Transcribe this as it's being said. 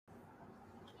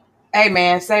Hey,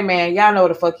 man, say, man, y'all know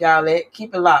where the fuck y'all at.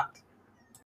 Keep it locked.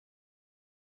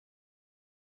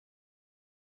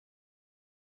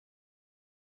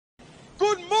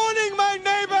 Good morning, my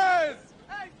neighbors!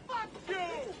 Hey, fuck you!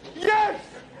 Yes!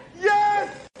 Yes!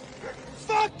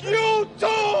 Fuck you,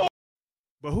 too!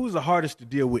 But who's the hardest to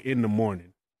deal with in the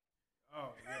morning? Oh,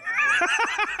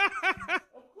 yeah.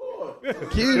 Of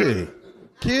course.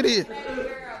 Kitty.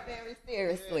 Girl, very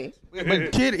seriously.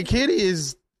 But Kitty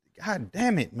is, God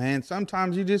damn it, man.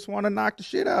 Sometimes you just want to knock the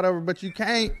shit out of her, but you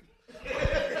can't.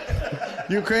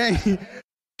 You can't.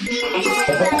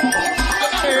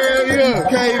 Hell yeah,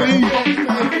 KV.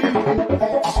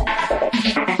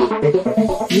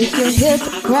 You can hear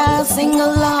the crowd sing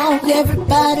along.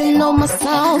 Everybody know my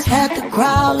songs. Had the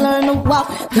crowd learn to walk.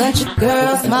 Country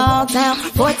girl, small town.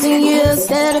 14 years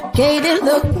dedicated.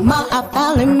 Look, ma, I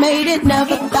finally made it.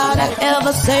 Never thought I'd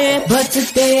ever say it, but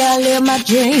today I live my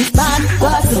dreams.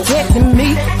 Bodyguards protecting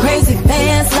me. Crazy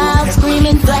fans, loud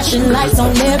screaming, flashing lights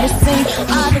on every scene.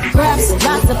 Autographs,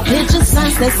 lots of pictures,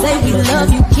 signs that say we love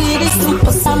you, kitty.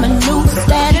 Super summer, new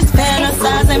status,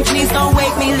 fantasizing. Please don't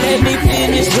wake me, let me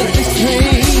finish with this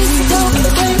dream. Don't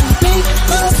wake me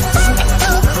up.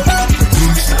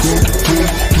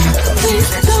 Please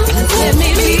don't let me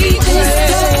be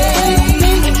great.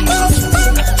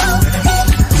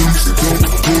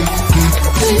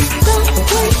 Please don't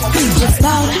wake me. Just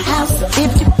bought a house,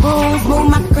 50 rooms, move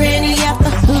my granny out the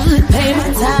hood, pay my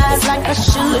tithes like I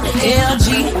should. LG,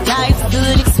 life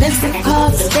good, expensive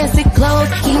cars, fancy clothes.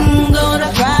 He can go to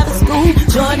private school,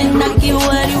 Jordan, Nike,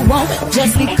 what he want,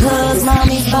 just because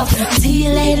mommy thought. See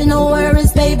you later, no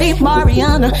worries, baby.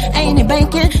 Mariana, ain't it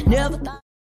banking? Never thought.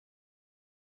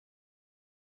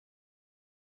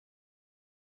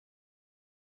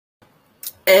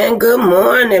 And good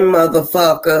morning,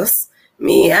 motherfuckers.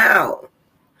 Meow.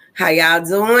 How y'all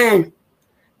doing?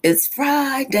 It's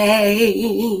Friday.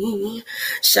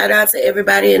 Shout out to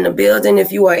everybody in the building.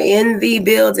 If you are in the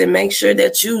building, make sure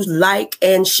that you like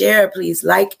and share. Please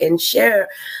like and share.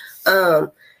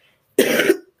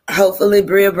 Hopefully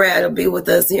Bria Brad will be with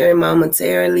us here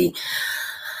momentarily.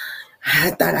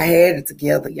 I thought I had it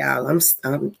together, y'all.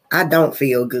 I don't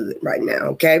feel good right now,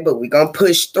 okay? But we're going to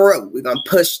push through. We're going to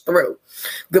push through.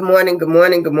 Good morning, good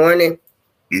morning, good morning.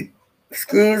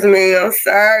 Excuse me, I'm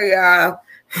sorry, y'all.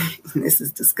 This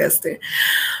is disgusting.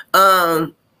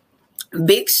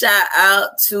 Big shout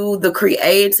out to the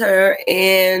creator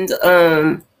and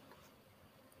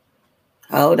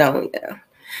hold on, yeah.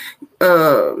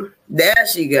 There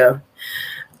she go.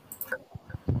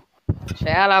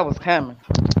 Child, I was coming.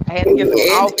 I had to get some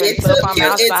office stuff. I'm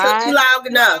outside. It took you long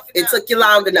enough. It took you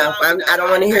long enough. I don't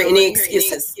want to hear any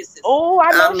excuses. Oh,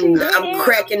 I know I'm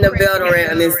cracking the belt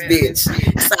around this bitch.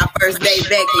 It's our first day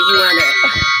back and you want to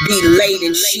be late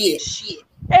and shit.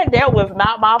 And that was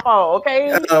not my fault,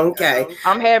 okay? Okay.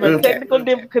 I'm having technical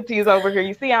difficulties over here.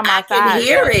 You see, I'm outside. I can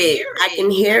hear it. I can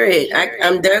hear it.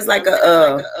 There's like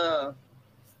a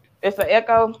It's an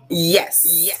echo?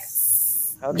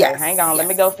 Yes. Okay, yes. Hang on. Let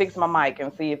me go fix my mic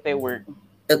and see if they work.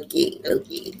 Okay.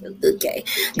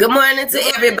 Good morning to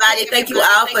everybody. Thank you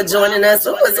all for joining us.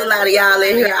 There was a lot of y'all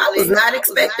in here. I was not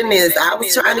expecting this. I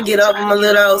was trying to get over my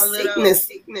little sickness,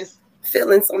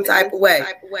 feeling some type of way.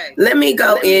 Let me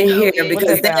go in here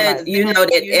because that, you know,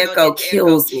 that echo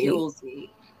kills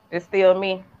me. It's still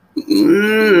me?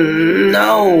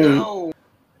 No.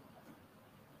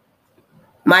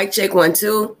 Mic check 1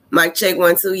 2. Mic check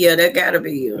 1 2. Yeah, that gotta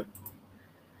be you.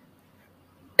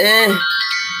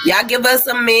 Y'all give us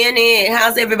a minute.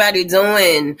 How's everybody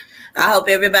doing? I hope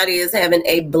everybody is having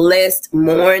a blessed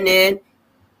morning.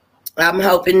 I'm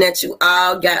hoping that you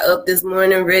all got up this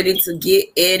morning ready to get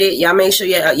at it. Y'all make sure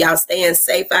y'all staying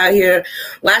safe out here.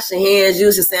 Wash your hands,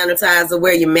 use your sanitizer,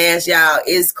 wear your mask, y'all.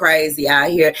 It's crazy out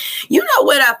here. You know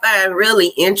what I find really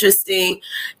interesting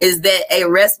is that a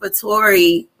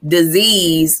respiratory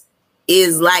disease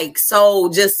is like so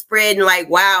just spreading like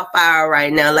wildfire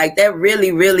right now. Like that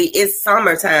really is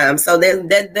summertime. So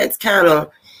that's kind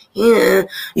of, yeah,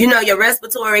 you know, your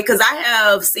respiratory, because I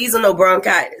have seasonal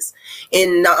bronchitis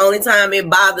and the only time it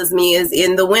bothers me is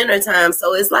in the wintertime.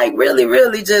 So it's like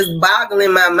really just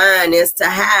boggling my mind as to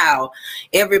how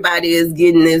everybody is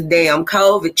getting this damn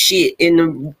COVID shit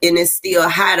and it's still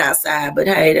hot outside. But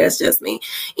hey, that's just me.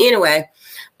 Anyway,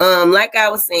 like I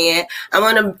was saying, I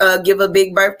want to give a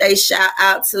big birthday shout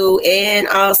out to and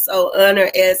also honor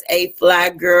as a fly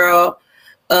girl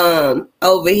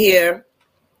over here,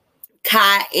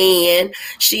 KwK.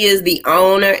 She is the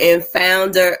owner and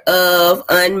founder of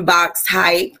Unboxed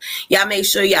Hype. Y'all make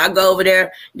sure y'all go over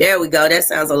there. There we go. That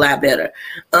sounds a lot better.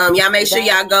 Y'all make sure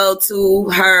y'all go to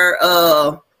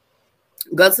her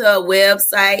Go to her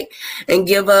website and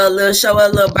give her a little, show her a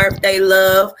little birthday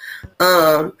love.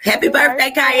 Happy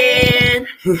birthday, Cayenne.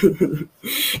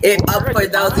 For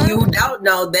those of you who don't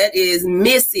know, that is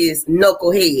Mrs.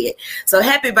 Knucklehead. So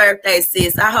happy birthday,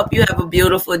 sis. I hope you have a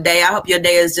beautiful day. I hope your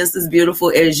day is just as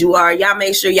beautiful as you are. Y'all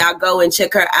make sure y'all go and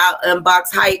check her out,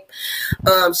 Unbox Hype.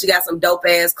 She got some dope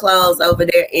ass clothes over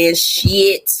there and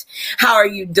shit. How are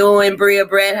you doing, Bria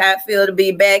Brad? How it feel to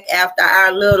be back after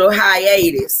our little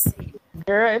hiatus?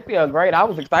 Girl, it feels great. I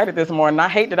was excited this morning. I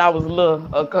hate that I was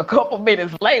a couple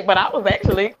minutes late, but I was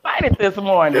actually excited this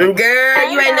morning.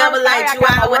 Girl, you ain't never late. You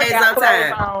always on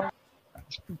time.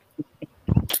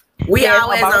 We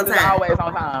always on time. Always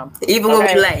on time. Even when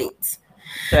we late.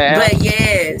 Yeah. But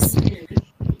yes,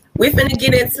 we finna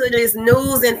get into this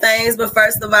news and things. But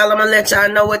first of all, I'm gonna let y'all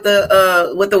know what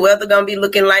the weather gonna be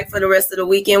looking like for the rest of the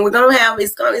weekend. We're gonna have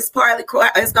it's gonna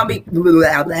be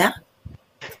blah blah.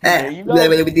 It's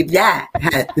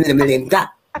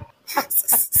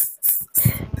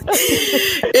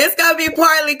gonna be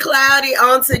partly cloudy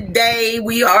on today.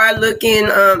 We are looking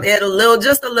at a little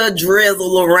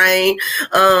drizzle of rain.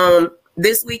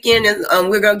 This weekend is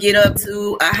we're gonna get up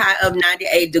to a high of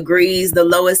 98 degrees. The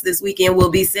lowest this weekend will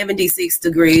be 76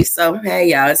 degrees. So hey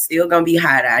y'all, it's still gonna be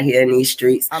hot out here in these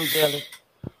streets. I'm jealous.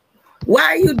 Why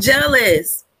are you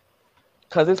jealous?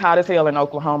 Because it's hot as hell in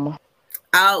Oklahoma.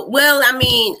 Well, I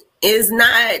mean, it's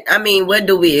not. I mean, what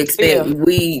do we expect? Yeah.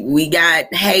 We got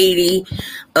Haiti.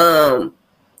 Y'all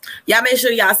make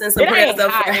sure y'all send some prayers up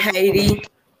for Haiti.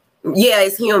 Yeah,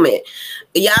 it's humid.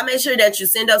 Y'all make sure that you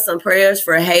send up some prayers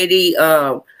for Haiti.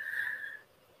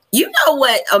 You know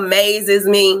what amazes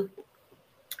me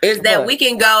is that we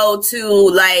can go to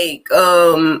like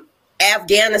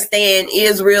Afghanistan,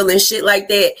 Israel, and shit like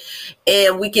that,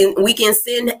 and we can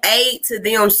send aid to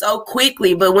them so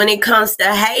quickly. But when it comes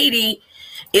to Haiti,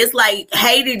 it's like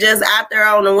Haiti just out there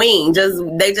on the wing.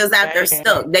 They just out there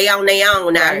stuck. They on their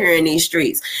own out here in these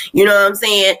streets. You know what I'm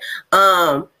saying?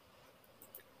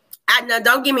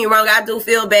 Don't get me wrong. I do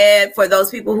feel bad for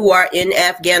those people who are in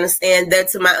Afghanistan. That,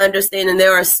 to my understanding,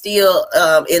 there are still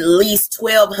at least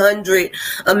 1,200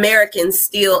 Americans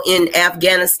still in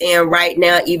Afghanistan right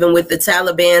now, even with the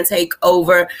Taliban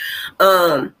takeover.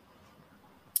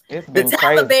 The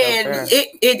Taliban,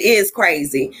 it is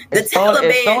crazy. As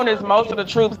soon as most of the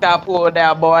troops got pulled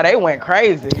out, boy, they went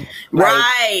crazy.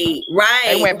 Right.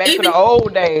 They went back to the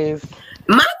old days.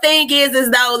 My thing is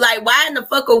though, like, why in the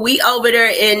fuck are we over there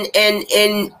and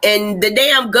the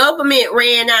damn government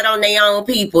ran out on their own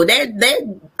people?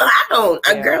 Girl,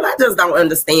 I just don't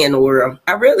understand the world.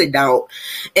 I really don't.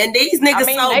 And these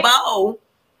niggas bold.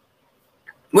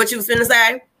 What you was finna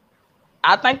say?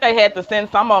 I think they had to send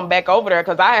some of them back over there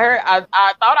because I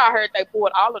thought I heard they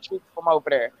pulled all the troops from over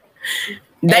there.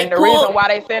 The reason why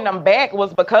they sent them back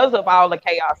was because of all the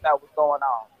chaos that was going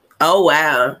on. Oh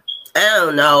wow. I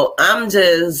don't know. I'm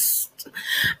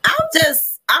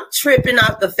tripping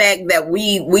off the fact that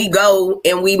we go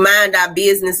and we mind our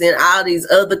business in all these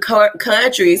other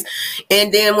countries,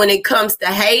 and then when it comes to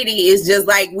Haiti, it's just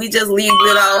like we just leave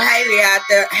little old Haiti out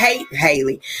there.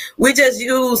 Haley. We just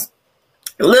use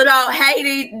little old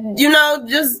Haiti,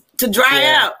 just to dry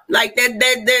out like that.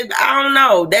 I don't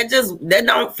know. That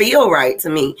don't feel right to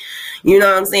me. You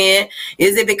know what I'm saying?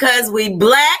 Is it because we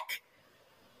black?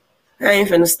 I ain't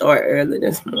finna start early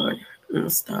this morning. I'm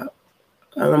gonna stop.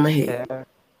 I'm ahead. Yeah.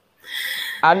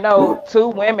 I know 2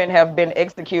 women have been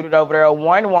executed over there.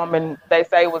 One woman, they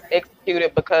say, was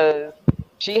executed because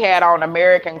she had on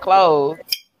American clothes.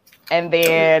 And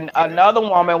then another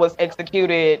woman was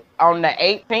executed on the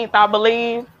 18th, I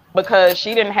believe, because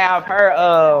she didn't have her,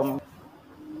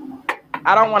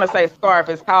 I don't want to say scarf.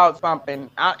 It's called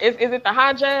something. Is it the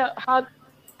hijab?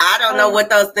 I don't know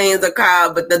what those things are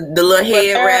called, but the little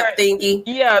head wrap thingy.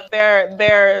 Yeah,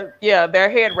 they're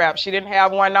head wrap. She didn't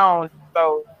have one on,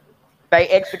 so they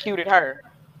executed her.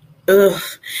 Ugh.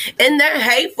 And they're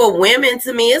hateful women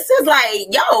to me. It's just like,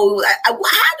 yo,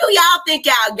 how do y'all think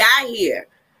y'all got here?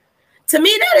 To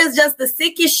me, that is just the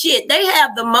sickest shit. They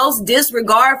have the most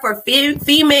disregard for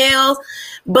females,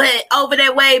 but over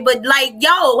that way. But like,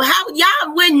 yo, how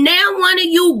y'all, when now one of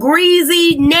you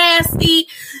greasy, nasty,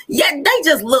 they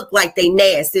just look like they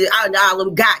nasty. All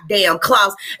them goddamn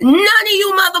claws. None of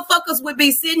you motherfuckers would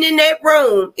be sitting in that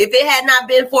room if it had not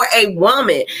been for a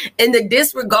woman. And the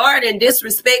disregard and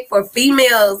disrespect for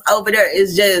females over there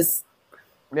is just.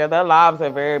 Yeah, their lives are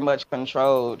very much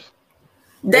controlled.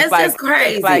 That's just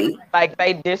crazy. Like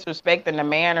they disrespecting the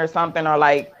man or something, or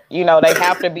like, they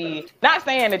have to be, not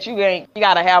saying that you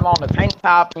gotta have on a tank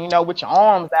top, with your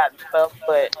arms out and stuff,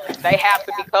 but they have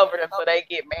to be covered until they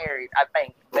get married. I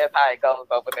think that's how it goes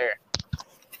over there.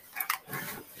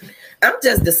 I'm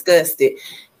just disgusted.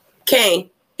 Kane,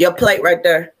 your plate right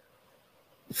there.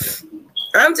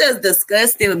 I'm just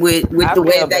disgusted with I the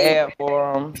way feel they. bad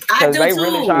for them I because do they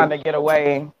really trying too. to get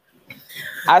away.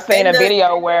 I seen And a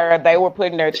video where they were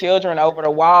putting their children over the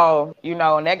wall,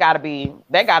 and that gotta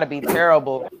be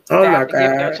terrible oh to my have to give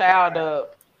your God, child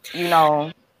up. they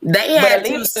But had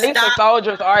to at least the stop.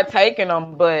 soldiers are taking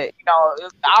them. But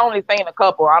I only seen a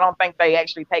couple. I don't think they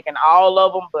actually taking all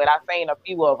of them, but I seen a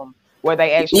few of them where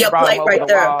they actually Your brought them plate over right the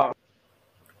there, wall.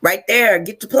 right there.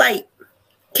 Get the plate.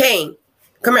 King,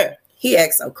 come here. He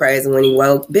acts so crazy when he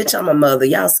woke. Bitch, I'm a mother.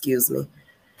 Y'all excuse me.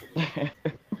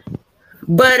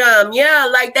 But yeah,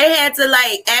 like they had to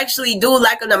like actually do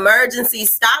like an emergency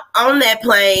stop on that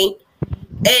plane,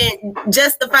 and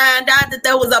just to find out that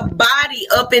there was a body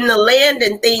up in the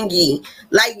landing thingy.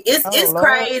 Like Oh it's Lord.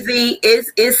 crazy.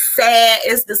 It's sad.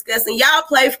 It's disgusting. Y'all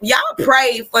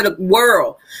pray for the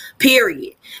world,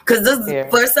 period. Because Yeah.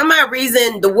 for some odd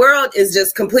reason the world is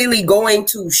just completely going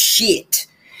to shit.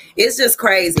 It's just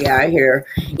crazy out here.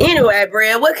 Anyway,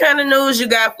 Brad, what kind of news you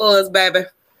got for us, baby?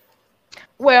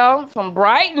 Well, some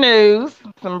bright news,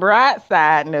 some bright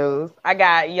side news. I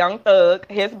got Young Thug.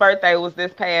 His birthday was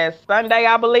this past Sunday,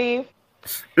 I believe.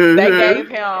 They gave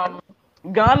him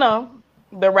Gunna,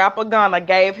 the rapper Gunna,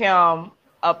 gave him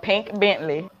a pink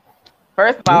Bentley.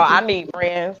 First of all, I need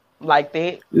friends like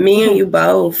that. Me and you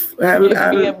both. Give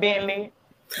me a Bentley.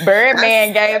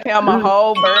 Birdman gave him a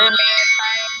whole Birdman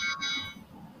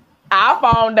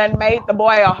iPhone. Done made the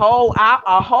boy a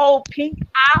whole pink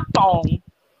iPhone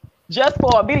just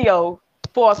for a video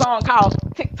for a song called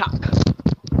TikTok.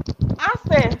 I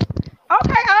said,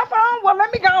 okay, iPhone. Well,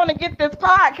 let me go on and get this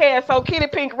podcast so Kitty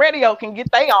Pink Radio can get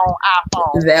their own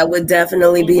iPhone. That would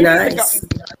definitely be nice.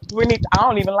 I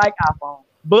don't even like iPhone,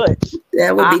 but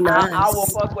that would be nice. I will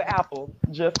fuck with Apple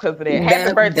just because of that.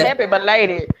 Happy birthday, happy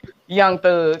belated, Young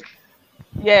Thug.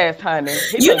 Yes, honey.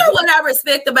 You know what I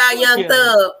respect about Young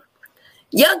Thug?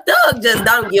 Young Thug just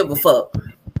don't give a fuck.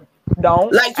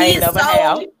 Don't. Like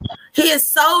he is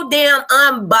so damn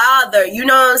unbothered. You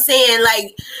know what I'm saying?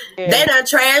 Like they done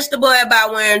trashed the boy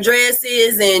about wearing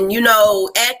dresses and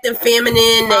acting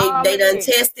feminine. They done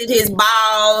tested his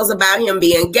balls about him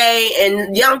being gay,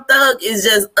 and Young Thug is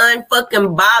just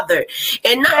unfucking bothered.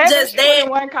 And not just that.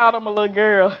 One called him a little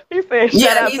girl. He said,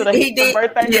 "Shout out to the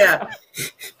birthday." Yeah,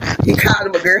 he called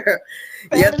him a girl.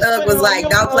 Your Thug was like,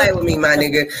 don't play with me, my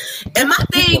nigga. And my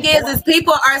thing is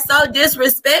people are so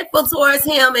disrespectful towards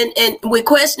him and with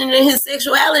questioning his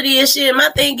sexuality and shit. And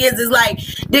my thing is like,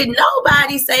 did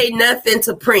nobody say nothing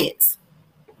to Prince?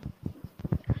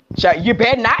 You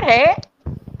better not have.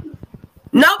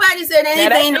 Nobody said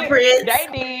anything to Prince.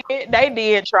 They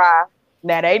did try.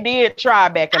 Now they did try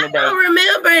back in the day. I don't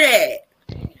remember that.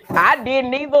 I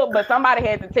didn't either, but somebody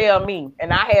had to tell me,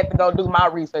 and I had to go do my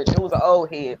research. It was an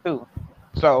old head too.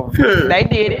 So they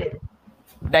did it.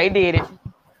 They did it.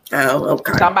 Oh,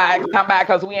 okay. Somebody,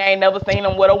 because we ain't never seen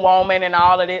them with a woman and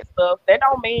all of that stuff. That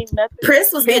don't mean nothing.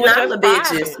 Prince was getting all the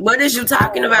bitches. What is you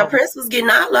talking about? Prince was getting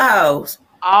all the hoes.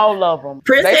 All of them.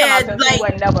 Prince had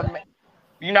like never,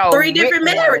 3 different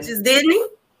marriages, didn't he?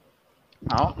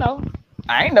 I don't know.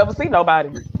 I ain't never seen nobody.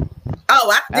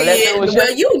 Oh, I did.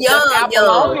 Well, you young.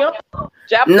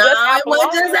 No, it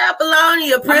wasn't just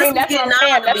Apollonia. Prince was getting all the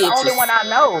bitches. That's the only one I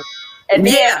know. And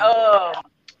then,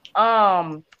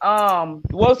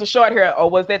 what was the short hair? Or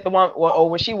was that the one? Or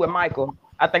was she with Michael?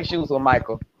 I think she was with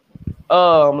Michael.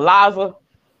 Liza,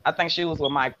 I think she was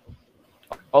with Michael.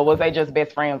 Or was they just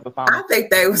best friends or something? I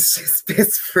think they was just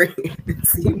best friends.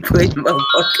 You put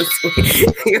motherfuckers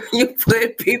with, you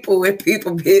put people with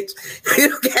people, bitch.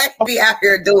 You can't be out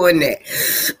here doing that.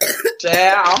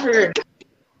 Yeah, I'm here.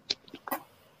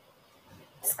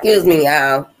 Excuse me,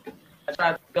 y'all.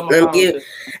 I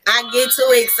get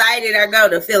too excited. I go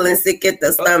to feeling sick at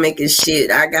the stomach and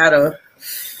shit. I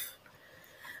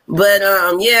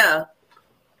yeah.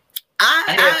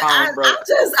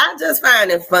 I just find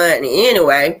it funny.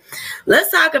 Anyway,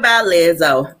 let's talk about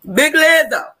Lizzo. Big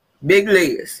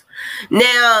Liz.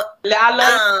 Now, I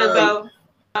love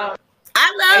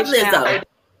Lizzo.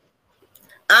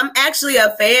 I'm actually a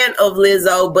fan of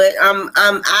Lizzo, but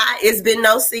it's been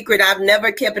no secret. I've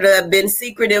never been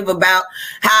secretive about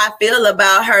how I feel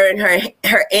about her and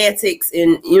her antics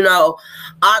and all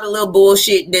the little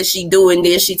bullshit that she do, and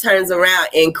then she turns around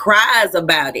and cries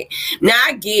about it. Now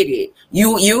I get it.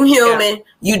 You human,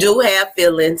 you do have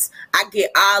feelings. I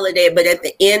get all of that, but at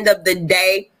the end of the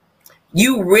day,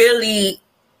 you really,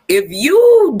 if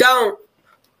you don't,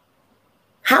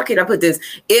 how can I put this?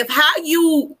 If how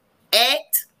you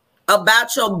act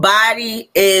about your body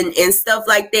and stuff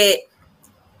like that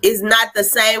is not the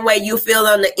same way you feel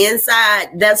on the inside,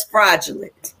 that's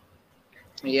fraudulent.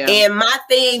 Yeah. And my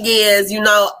thing is, you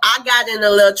know, I got in a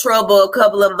little trouble a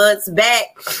couple of months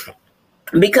back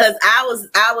because I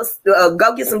was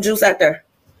go get some juice out there,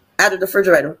 out of the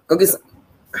refrigerator. Go get some.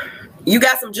 You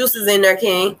got some juices in there,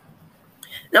 King.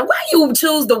 Now, why you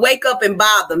choose to wake up and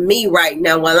bother me right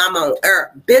now while I'm on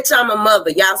earth? Bitch, I'm a mother.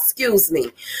 Y'all excuse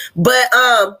me. But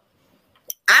I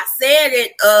said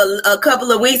it a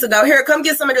couple of weeks ago. Here, come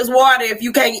get some of this water if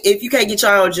you can't get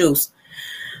your own juice.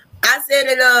 I said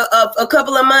it a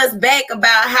couple of months back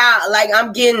about how like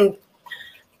I'm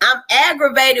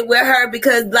aggravated with her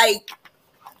because like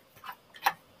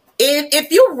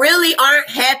if you really aren't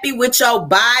happy with your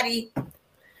body,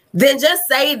 then just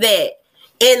say that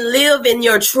and live in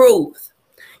your truth.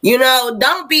 You know,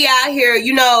 don't be out here,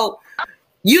 you know,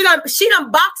 she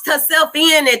done boxed herself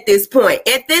in at this point.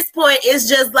 At this point, it's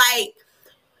just like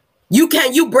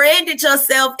you branded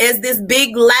yourself as this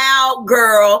big loud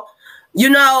girl, you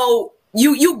know.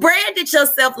 You branded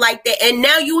yourself like that, and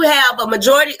now you have a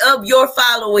majority of your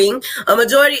following, a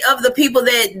majority of the people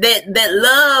that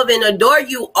love and adore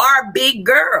you are big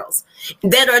girls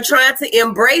that are trying to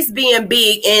embrace being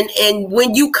big. And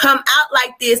when you come out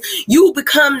like this, you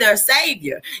become their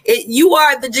savior. You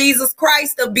are the Jesus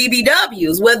Christ of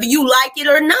BBWs, whether you like it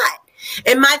or not.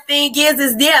 And my thing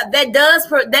is yeah, that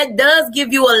does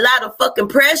give you a lot of fucking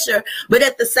pressure. But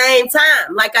at the same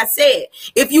time, like I said,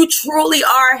 if you truly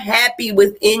are happy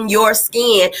within your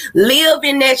skin, live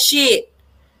in that shit.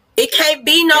 It can't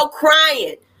be no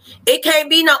crying. It can't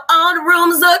be no, all the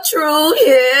rumors are true,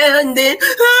 yeah, and then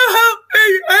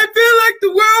I feel like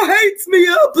the world hates me,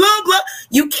 blah blah.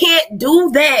 You can't do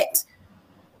that.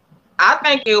 I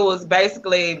think it was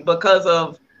basically because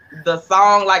of the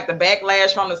song, like the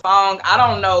backlash from the song. I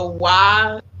don't know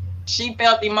why she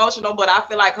felt emotional, but I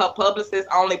feel like her publicist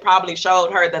only probably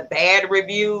showed her the bad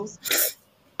reviews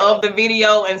of the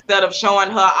video instead of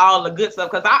showing her all the good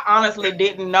stuff. Because I honestly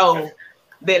didn't know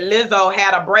that Lizzo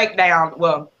had a breakdown.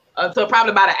 Well, until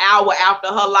probably about an hour after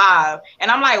her live.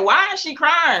 And I'm like, why is she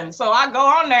crying? So I go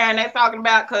on there and they're talking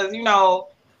about, because, you know,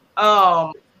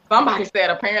 somebody said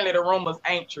apparently the rumors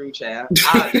ain't true, child.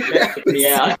 That took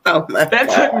me out. Oh my that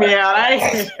God. took me out.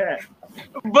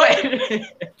 But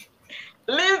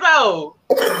Lizzo,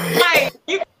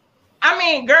 like, I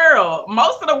mean, girl,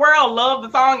 most of the world loved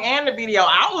the song and the video.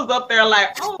 I was up there like,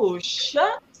 oh,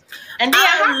 shucks. And then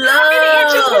how many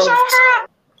inches was your hair?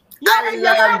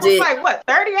 Your hair was like, what,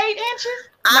 38 inches?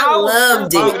 I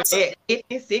loved it.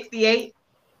 50, 68.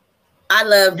 I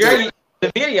loved it.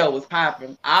 The video was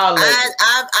popping.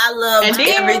 I loved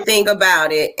everything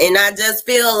about it. And I just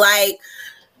feel like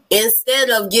instead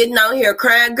of getting out here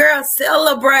crying, girl,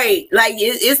 celebrate. Like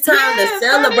it's time to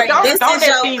celebrate. This is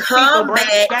your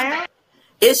comeback.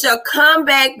 It's your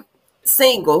comeback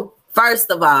single. First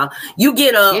of all, you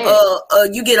get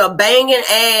a banging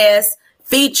ass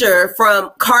feature from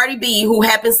Cardi B, who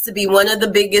happens to be one of the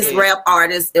biggest rap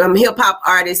artists, hip hop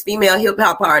artists, female hip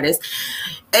hop artists.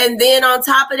 And then on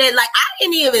top of that, like, I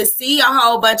didn't even see a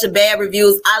whole bunch of bad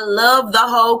reviews. I love the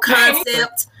whole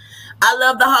concept. I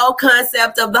love the whole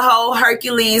concept of the whole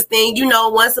Hercules thing. You know,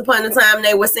 once upon a time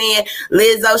they were saying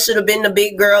Lizzo should have been the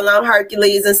big girl on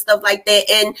Hercules and stuff like that.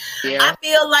 And I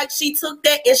feel like she took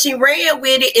that and she ran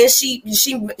with it and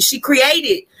she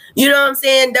created. You know what I'm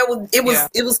saying?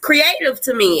 It was creative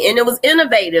to me and it was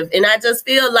innovative. And I just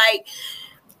feel like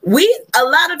a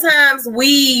lot of times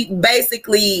we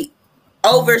basically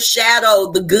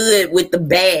overshadow the good with the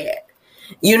bad,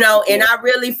 you know. And I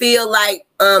really feel like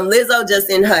Lizzo just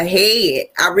in her head.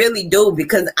 I really do,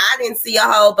 because I didn't see a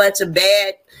whole bunch of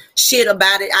bad shit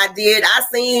about it. I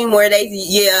seen where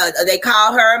they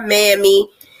call her Mammy.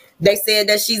 They said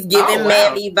that she's giving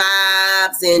Mammy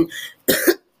vibes, and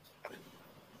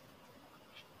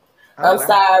I'm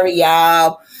sorry,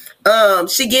 y'all.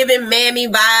 She giving Mammy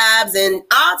vibes and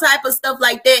all type of stuff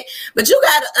like that. But you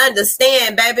gotta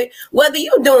understand, baby, whether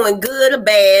you doing good or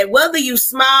bad, whether you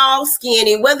small,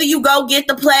 skinny, whether you go get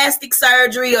the plastic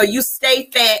surgery or you stay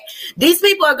fat, these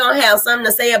people are gonna have something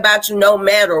to say about you no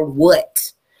matter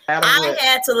what. I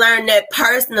had to learn that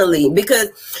personally, because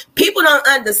people don't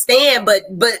understand, but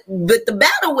the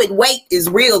battle with weight is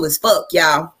real as fuck,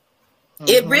 y'all.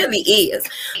 It really is.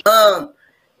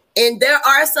 And there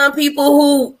are some people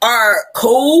who are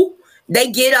cool.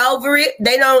 They get over it.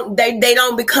 They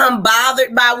don't become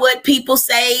bothered by what people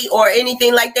say or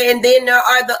anything like that. And then there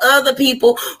are the other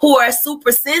people who are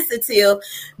super sensitive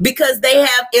because they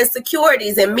have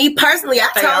insecurities. And me personally, I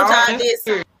told y'all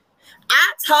this.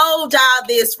 I told y'all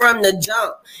this from the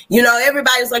jump. You know,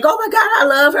 everybody's like, "Oh my God, I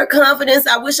love her confidence.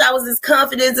 I wish I was as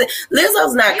confident."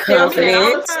 Lizzo's not confident. Tell me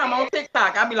that all the time on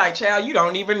TikTok. I be like, "Child, you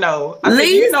don't even know." I said,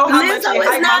 "You know how much I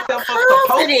hype myself up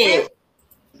to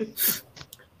post?"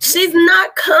 She's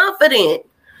not confident.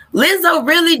 Lizzo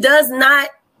really does not.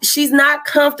 She's not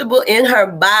comfortable in her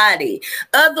body.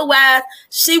 Otherwise,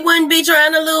 she wouldn't be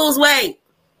trying to lose weight.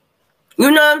 You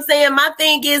know what I'm saying? My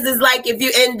thing is like if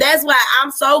you, and that's why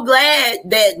I'm so glad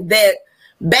that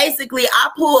basically I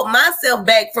pulled myself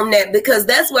back from that, because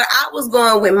that's where I was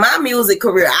going with my music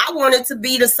career. I wanted to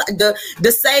be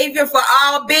the savior for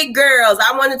all big girls.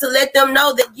 I wanted to let them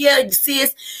know that, yeah,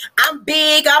 sis, I'm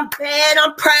big, I'm bad,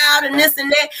 I'm proud, and this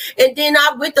and that. And then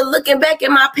I went to looking back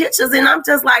at my pictures, and I'm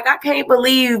just like, I can't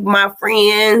believe my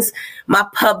friends, my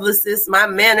publicist, my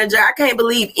manager, I can't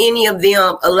believe any of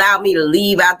them allowed me to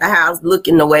leave out the house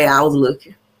looking the way I was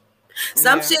looking.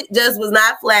 Some shit just was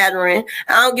not flattering.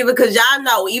 I don't give it, because y'all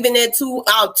know, even at two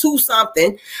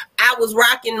something, I was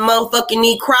rocking motherfucking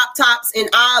knee crop tops and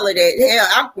all of that.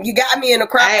 Hell, you got me in a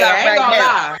crop top right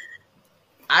now. Lie.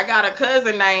 I got a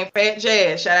cousin named Fat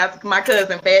Jazz. Shout out to my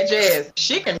cousin Fat Jazz.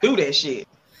 She can do that shit.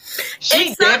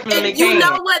 She definitely can. You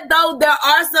know what though? There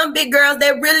are some big girls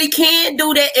that really can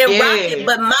do that and rock it.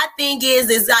 But my thing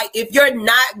is like, if you're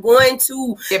not going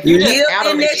to live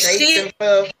in that shit,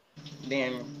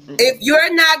 then if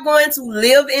you're not going to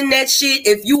live in that shit,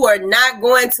 if you are not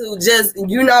going to just,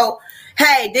 you know,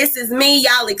 hey, this is me,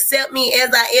 y'all accept me as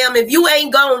I am. If you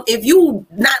ain't going, if you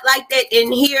not like that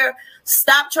in here,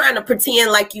 stop trying to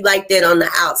pretend like you like that on the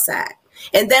outside.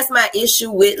 And that's my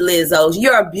issue with Lizzo.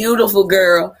 You're a beautiful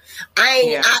girl.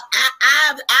 I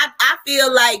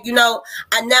feel like, you know,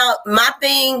 my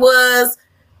thing was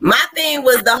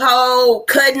the whole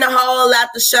cutting the hole out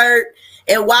the shirt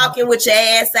and walking with your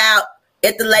ass out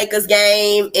at the Lakers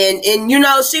game, and you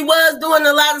know, she was doing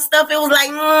a lot of stuff. It was like,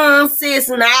 sis,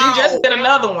 now she just did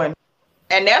another one,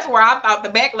 and that's where I thought the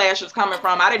backlash was coming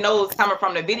from. I didn't know it was coming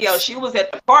from the video. She was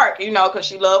at the park, you know, because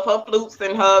she loved her flutes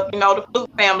and her, you know, the flute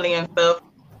family and stuff.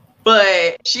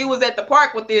 But she was at the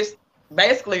park with this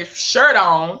basically shirt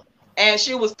on, and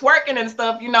she was twerking and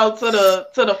stuff, you know, to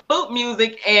the flute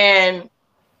music. And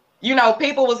you know,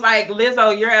 people was like,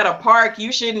 Lizzo, you're at a park,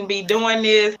 you shouldn't be doing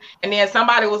this. And then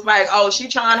somebody was like, oh, she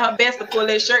trying her best to pull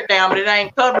that shirt down, but it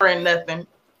ain't covering nothing.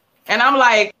 And I'm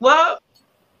like, well,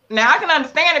 now I can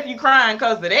understand if you crying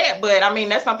because of that, but I mean,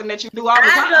 that's something that you do all the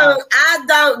time. I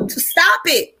don't stop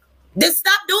it. Just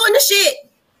stop doing the shit.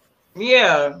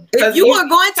 Yeah. If you are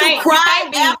going to cry,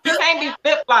 you can't be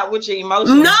flip-flop with your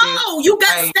emotions. No, you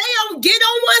got to get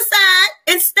on one side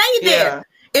and stay there. Yeah.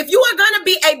 If you are going to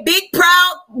be a big,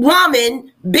 proud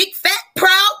woman, big, fat,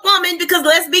 proud woman, because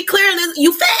let's be clear,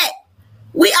 you fat.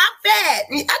 I'm fat.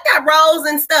 I got rolls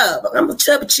and stuff. I'm a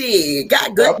chubby chick.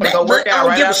 Got good back, but I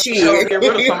don't give a shit. Get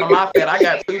rid of some of my fat. I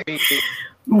got 2 big feet.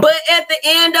 But at the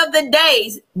end of the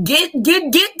day,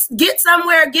 get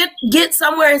somewhere, get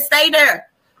somewhere and stay there.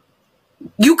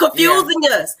 You confusing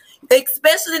us.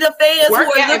 Especially the fans who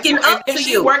are looking up to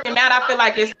you. Working out, I feel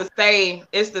like it's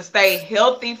to stay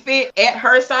healthy, fit at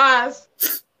her size.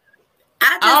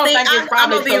 I'm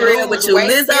gonna be real with you,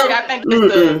 Lizzo. I think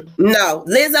no,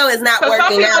 Lizzo is not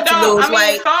working out to lose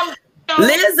weight.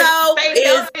 Lizzo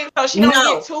is so she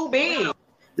don't get too big.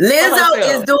 Lizzo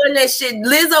is doing that shit.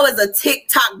 Lizzo is a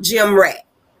TikTok gym rat.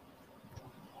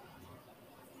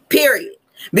 Period.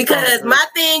 Because my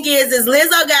thing is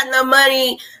Lizzo got enough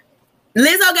money.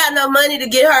 Lizzo got enough money to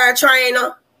get her a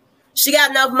trainer. She got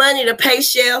enough money to pay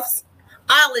chefs.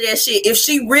 All of that shit. If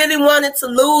she really wanted to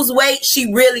lose weight,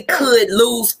 she really could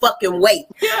lose fucking weight.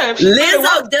 Yeah,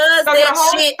 Lizzo does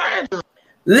that shit.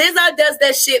 Lizzo does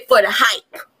that shit for the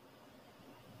hype.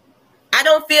 I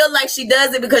don't feel like she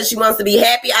does it because she wants to be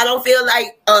happy. I don't feel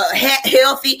like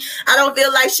healthy. I don't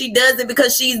feel like she does it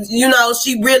because she's, you know,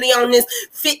 she really on this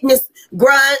fitness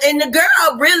grind. And the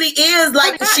girl really is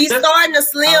like, she's starting to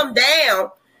slim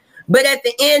down. But at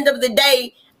the end of the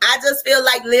day, I just feel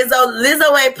like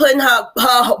Lizzo ain't putting her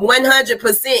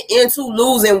 100% into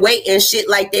losing weight and shit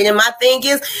like that. And my thing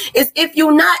is if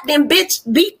you're not, then bitch,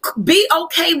 be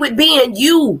okay with being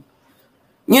you.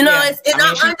 You know, I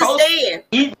understand.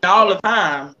 Eating all the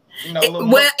time. You know,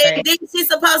 and then she's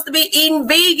supposed to be eating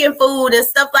vegan food and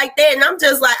stuff like that. And I'm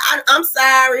just like, I'm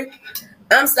sorry.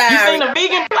 I'm sorry. You seen a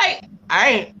vegan plate? I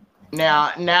ain't.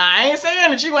 Now I ain't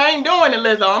saying that you ain't doing it,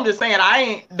 Lizzo. I'm just saying I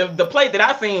ain't the plate that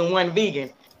I seen wasn't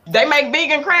vegan. They make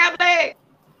vegan crab legs.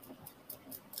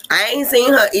 I ain't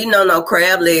seen her eating on no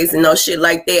crab legs and no shit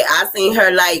like that. I seen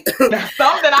her like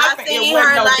Something I seen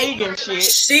her no like vegan shit.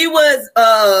 She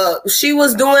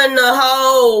was doing the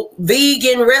whole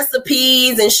vegan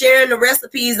recipes and sharing the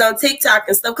recipes on TikTok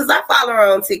and stuff, because I follow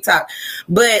her on TikTok.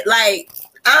 But like,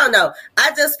 I don't know.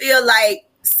 I just feel like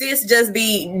sis just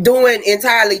be doing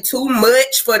entirely too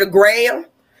much for the gram.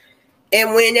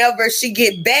 And whenever she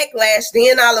get backlash,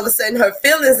 then all of a sudden her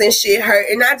feelings and shit hurt.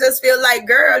 And I just feel like,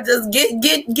 girl, just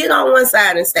get on one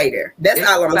side and stay there. That's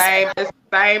all I'm saying. It's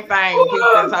the same thing people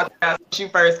been talking about since you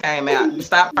first came out.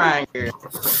 Stop crying, girl.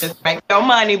 Just make your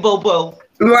money, boo-boo.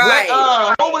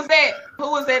 Right. Who was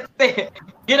that?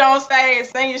 Get on stage,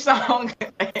 sing your song,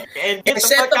 and get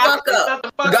shut the fuck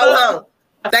up. Go home.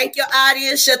 Thank your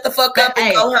audience. Shut the fuck up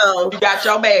and go home. You got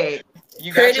your bag.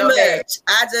 Pretty much.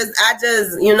 I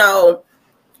just, you know,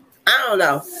 I don't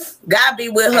know. God be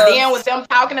with her. And then with them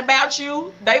talking about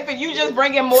you, you just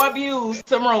bringing more views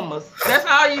to rumors. That's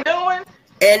all you doing.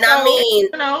 And so, I mean,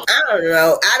 you know, I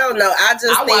don't know.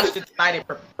 I watched it tonight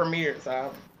at premiere,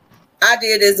 so I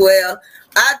did as well.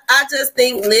 I just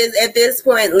think at this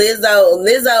point,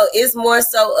 Lizzo is more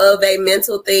so of a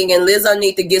mental thing, and Lizzo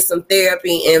need to get some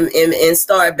therapy and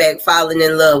start back falling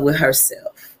in love with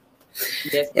herself.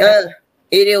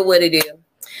 It is what it is.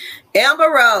 Amber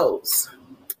Rose,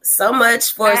 so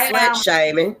much for slut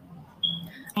shaming.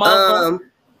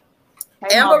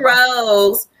 Amber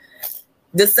Rose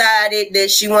decided that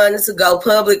she wanted to go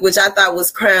public, which I thought was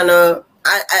kind of,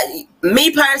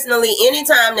 me personally,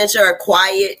 anytime that you're a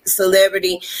quiet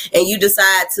celebrity and you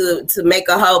decide to make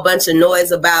a whole bunch of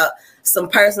noise about some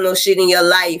personal shit in your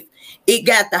life, it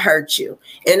got to hurt you.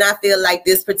 And I feel like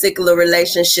this particular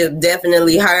relationship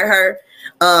definitely hurt her.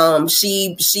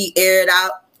 She aired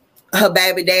out her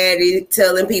baby daddy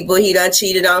telling people he done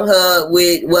cheated on her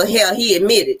with, well, hell, he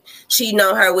admitted cheating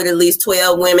on her with at least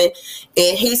 12 women.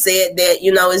 And he said that,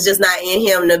 you know, it's just not in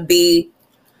him to be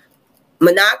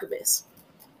monogamous.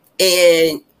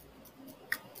 And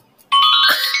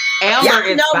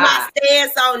y'all know my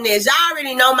stance on this. Y'all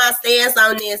already know my stance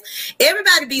on this.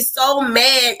 Everybody be so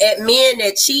mad at men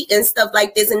that cheat and stuff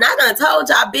like this. And I done told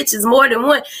y'all bitches more than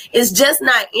one. It's just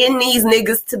not in these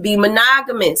niggas to be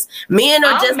monogamous. Men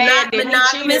are just not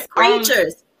monogamous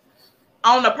creatures.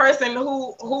 On the person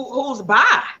who's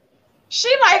bi.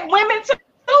 She like women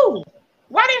too.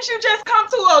 Why didn't you just come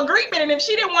to an agreement? And if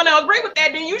she didn't want to agree with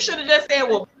that, then you should have just said,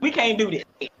 well, we can't do this.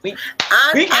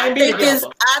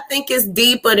 I think it's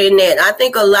deeper than that. I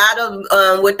think a lot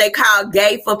of what they call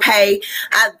gay for pay,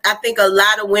 I think a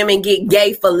lot of women get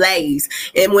gay for lays.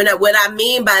 And what I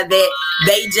mean by that,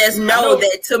 they just know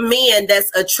that to men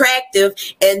that's attractive,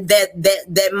 and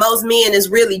that most men is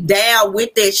really down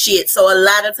with that shit. So a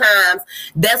lot of times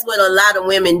that's what a lot of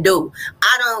women do.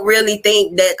 I don't really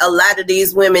think that a lot of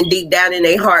these women deep down in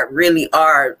their heart really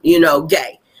are, you know,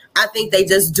 gay. I think they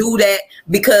just do that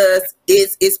because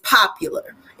it's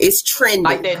popular. It's trending.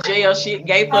 Like that jail shit,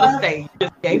 gay for the state.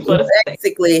 Just gay for the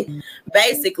state.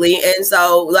 Basically. And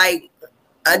so, like,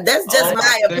 that's just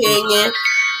my opinion.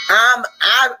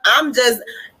 I'm just,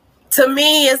 to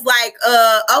me, it's like,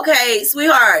 okay,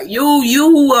 sweetheart,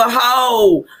 you a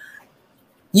hoe.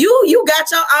 You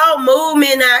got your own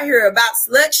movement out here about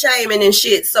slut shaming and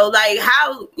shit. So, like,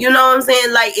 how, you know what I'm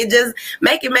saying? Like, it just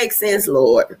make sense,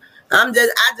 Lord. I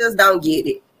just don't get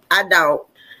it. I don't.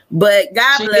 But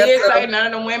God bless her. She did say none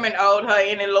of the women owed her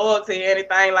any loyalty or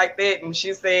anything like that. And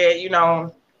she said, you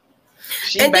know,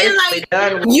 and then, like,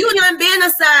 you done been a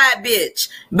side bitch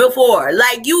before.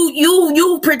 Like,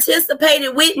 you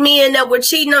participated with men that were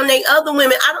cheating on their other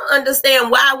women. I don't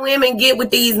understand why women get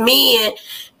with these men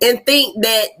and think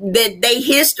that their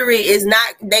history is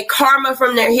not, that karma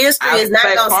from their history is not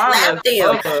gonna slap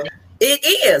them. It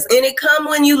is, and it come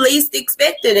when you least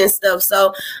expect it and stuff.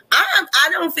 So I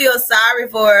don't feel sorry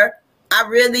for her. I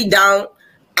really don't.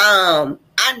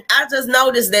 I just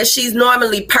noticed that she's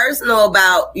normally personal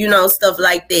about, you know, stuff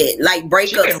like that, like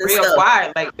breakups and real stuff.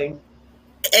 Quiet lately.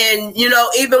 And, you know,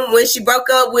 even when she broke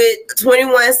up with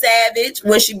 21 Savage,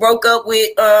 when she broke up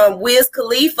with Wiz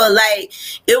Khalifa, like,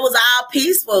 it was all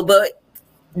peaceful. But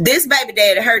this baby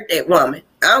daddy hurt that woman.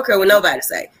 I don't care what nobody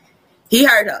say. He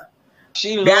hurt her.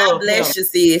 She loved God bless you,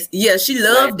 sis. Yeah, she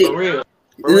loved it. For real.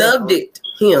 Loved it.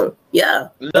 Him. Yeah.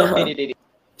 Loved it.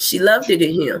 She loved it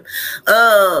in him.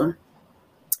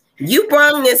 You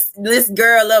brought this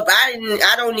girl up. I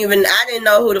didn't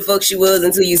know who the fuck she was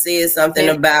until you said something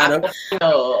about her.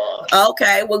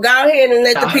 Okay, well, go ahead and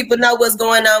let the people know what's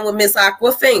going on with Miss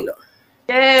Aquafina.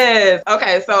 Yes.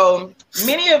 Okay, so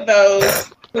many of those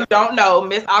who don't know,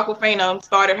 Miss Aquafina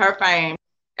started her fame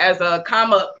as a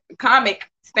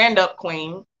comic stand-up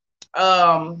queen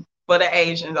for for the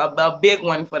Asians, a big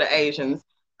one for the Asians.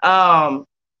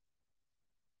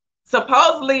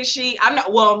 Supposedly I know,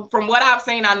 well, from what I've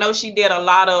seen, I know she did a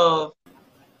lot of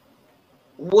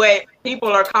what people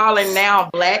are calling now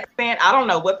black scent. I don't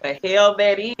know what the hell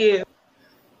that is.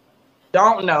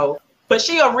 Don't know. But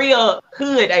she a real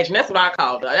hood Asian. That's what I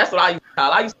called her. That's what I used to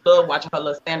call her. I used to love watching her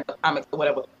little stand-up comics or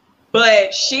whatever.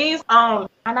 But she's on,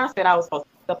 and I said I was supposed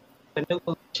to up the new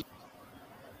movie.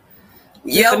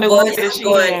 Your voice is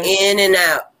going in and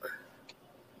out.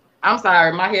 I'm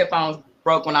sorry, my headphones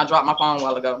broke when I dropped my phone a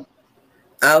while ago.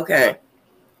 Okay.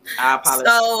 I apologize.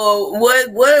 So what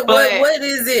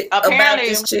is it about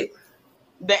this chick?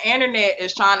 The internet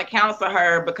is trying to counsel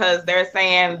her because they're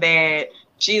saying that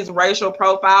she's racial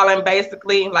profiling,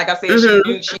 basically. Like I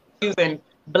said, she's using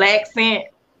black scent.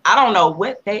 I don't know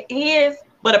what that is,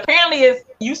 but apparently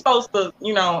you supposed to,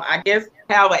 I guess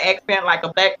have an accent like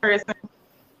a black person.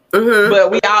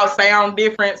 But we all sound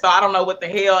different, so I don't know what the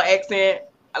hell accent.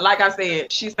 Like I said,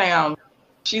 she's a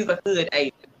hood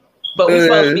agent. But we're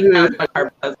supposed to be counseling her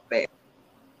because of that.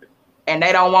 And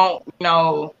they don't want,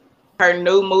 her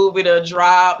new movie to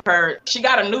drop. She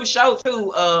got a new show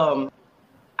too.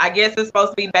 I guess it's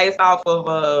supposed to be based off of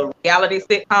a reality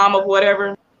sitcom or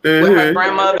whatever with her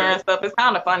grandmother and stuff. It's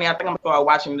kind of funny. I think I'm gonna start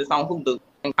watching this on Hulu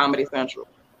and Comedy Central.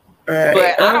 Right.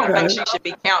 But I don't think she should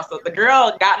be counseled. The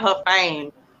girl got her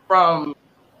fame from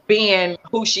being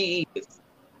who she is.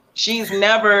 She's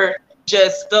never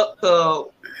just stuck to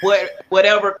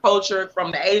whatever culture,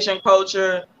 from the Asian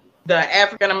culture, the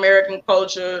African American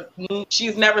culture.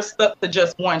 She's never stuck to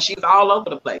just one. She's all over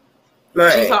the place.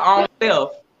 Right. She's her own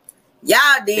self. Y'all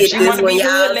did this when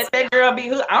y'all let that girl be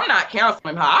hood. I'm not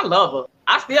counseling her. I love her.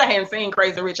 I still hadn't seen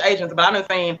Crazy Rich Asians, but I've been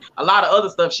seeing a lot of other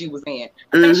stuff she was in.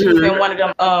 I think she was in one of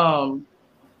them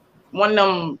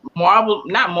Marvel,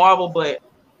 not Marvel, but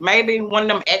maybe one of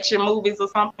them action movies or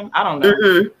something. I don't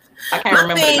know. I can't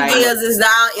remember the name. My thing is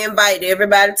I'll invite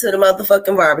everybody to the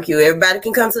motherfucking barbecue. Everybody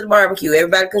can come to the barbecue.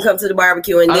 Everybody can come to the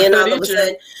barbecue. And then all of a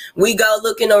sudden, we go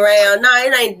looking around. No,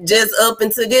 it ain't just up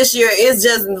until this year. It's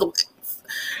just,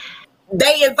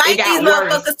 they invite these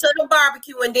motherfuckers to the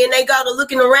barbecue. And then they go to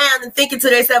looking around and thinking to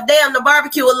themselves, damn, the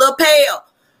barbecue a little pale.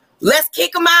 Let's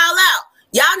kick them all out.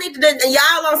 Y'all need to,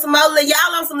 y'all on some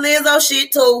Lizzo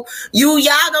shit too. Y'all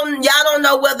don't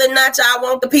know whether or not y'all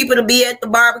want the people to be at the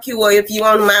barbecue or if you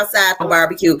want them outside the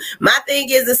barbecue. My thing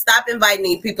is to stop inviting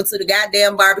these people to the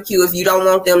goddamn barbecue if you don't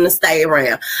want them to stay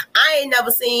around. I ain't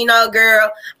never seen no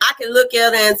girl. I can look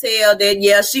at her and tell that,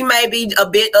 yeah, she may be a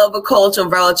bit of a culture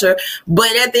vulture,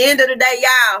 but at the end of the day,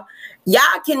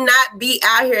 y'all cannot be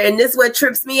out here, and this is what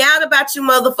trips me out about you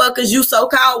motherfuckers, you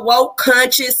so-called woke,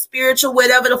 conscious, spiritual,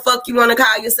 whatever the fuck you want to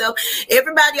call yourself.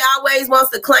 Everybody always wants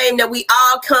to claim that we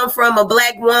all come from a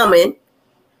black woman,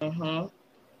 and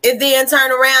then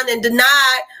turn around and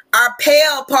deny our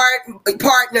pale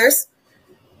partners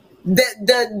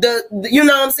the you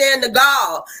know what I'm saying, the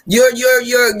gall,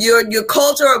 your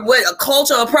culture, a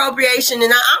culture appropriation.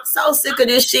 And I'm so sick of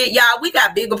this shit, y'all. We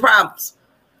got bigger problems.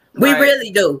 We really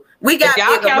do. We got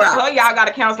y'all counsel her, y'all got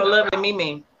to counsel Lovely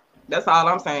Mimi. That's all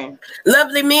I'm saying.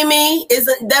 Lovely Mimi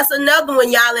that's another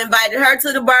one. Y'all invited her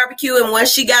to the barbecue, and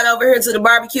once she got over here to the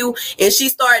barbecue and she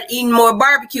started eating more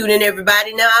barbecue than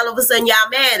everybody, now all of a sudden y'all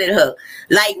mad at her.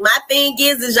 Like, my thing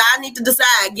is y'all need to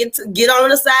decide, get on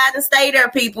the side and stay there,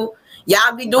 people.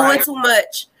 Y'all be doing too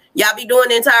much. Y'all be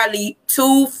doing entirely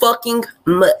too fucking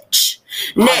much.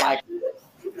 Now,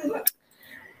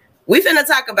 we finna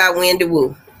talk about Wendy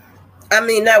Wu.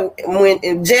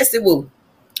 Jessie Wu.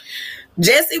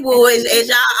 Jessie Wu, as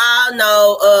y'all all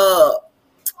know,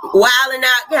 Wild 'N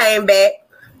Out came back,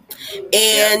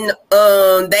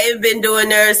 and they've been doing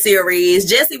their series.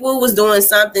 Jessie Wu was doing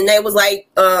something. They was like,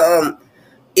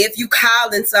 if you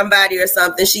calling somebody or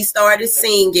something, she started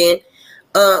singing.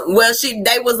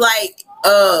 They was like,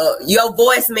 your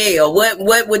voicemail,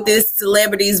 what would this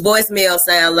celebrity's voicemail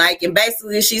sound like? And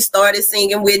basically she started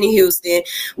singing Whitney Houston,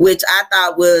 which I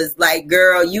thought was like,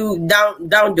 girl, you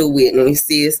don't do Whitney,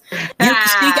 sis. She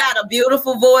got a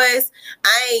beautiful voice.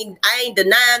 I ain't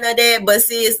denying her that, but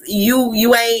sis,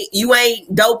 you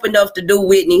ain't dope enough to do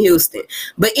Whitney Houston.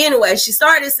 But anyway, she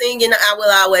started singing I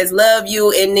Will Always Love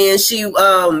You, and then she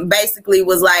basically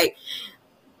was like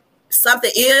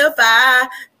something, if I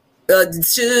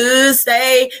should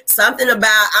say something about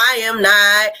I am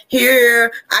not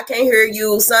here, I can't hear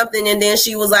you, something. And then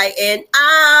she was like, and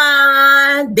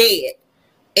I'm dead.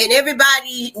 And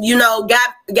everybody,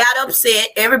 got upset.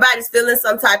 Everybody's feeling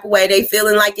some type of way. They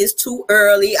feeling like it's too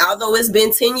early, although it's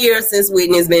been 10 years since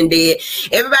Whitney's been dead.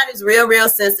 Everybody's real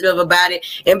sensitive about it.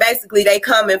 And basically they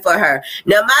coming for her.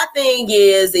 Now, my thing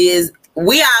is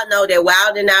we all know that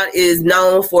Wild 'N Out is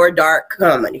known for dark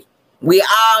comedy. We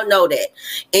all know that.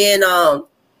 And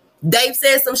they've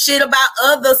said some shit about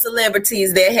other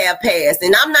celebrities that have passed.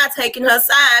 And I'm not taking her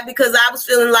side because I was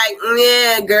feeling like,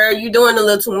 yeah, girl, you're doing a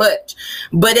little too much.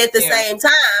 But at the same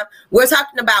time, we're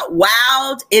talking about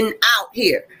Wild 'N Out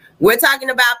here. We're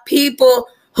talking about people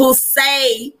who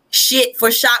say shit for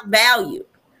shock value.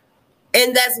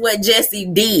 And that's what Jessie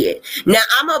did. Now,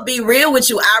 I'm going to be real with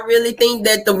you. I really think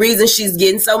that the reason she's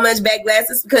getting so much backlash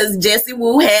is because Jessie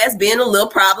Woo has been a little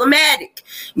problematic.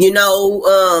 You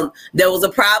know, there was a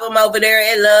problem over there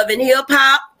at Love and Hip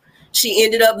Hop. She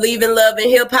ended up leaving Love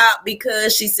and Hip Hop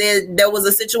because she said there was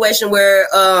a situation where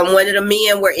one of the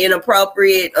men were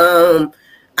inappropriate.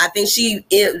 I think she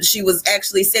was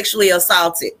actually sexually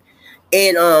assaulted.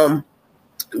 And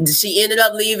she ended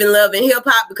up leaving Love and Hip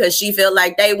Hop because she felt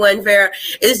like they wasn't fair.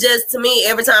 It's just, to me,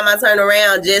 every time I turn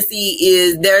around, Jessie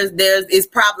is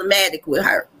problematic with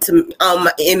her,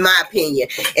 in my opinion.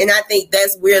 And I think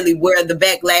that's really where the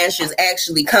backlash is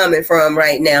actually coming from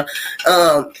right now.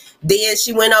 Then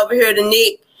she went over here to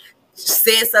Nick,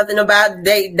 said something about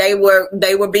they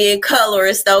were being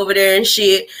colorist over there and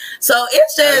shit. So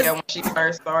it's just when she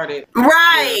first started,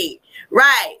 right.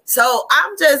 Right. So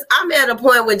I'm at a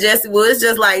point with Jessie Woo. It's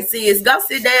just like, sis, go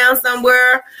sit down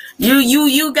somewhere.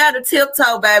 You got to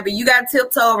tiptoe, baby. You got to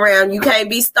tiptoe around. You can't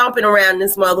be stomping around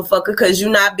this motherfucker because you're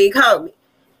not big homie.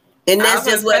 And that's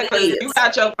just what it is. You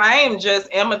got your fame just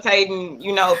imitating,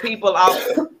 you know, people off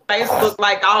Facebook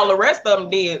like all the rest of them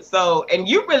did. So, and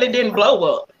you really didn't blow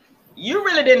up. You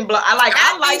really didn't blow. I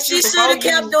like she should have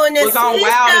kept doing this. Was on Wild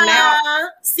 'N Out.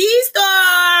 Sister,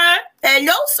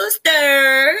 hello,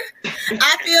 sister.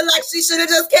 I feel like she should have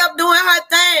just kept doing her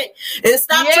thing and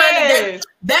stop trying to.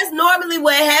 That's normally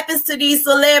what happens to these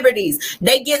celebrities.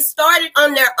 They get started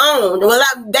on their own. Well,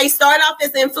 they start off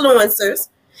as influencers.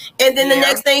 And then the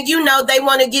next thing you know, they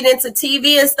want to get into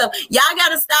TV and stuff. Y'all got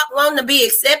to stop wanting to be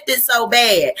accepted so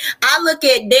bad. I look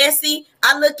at Desi.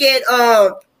 I look at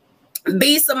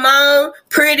B Simone,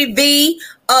 Pretty V,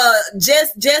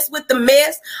 just with the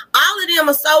mess. All of them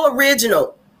are so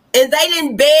original. And they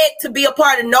didn't beg to be a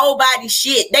part of nobody's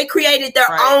shit. They created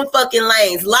their own fucking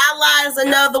lanes. Lala is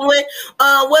another one.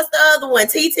 What's the other one?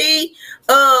 TT?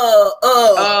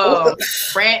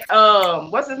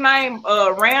 What's his name?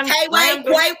 KwK.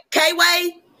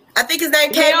 I think his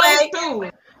name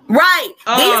KwK. Right.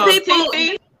 These people.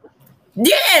 TT?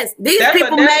 Yes. These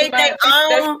people made their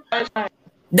own.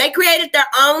 They created their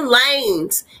own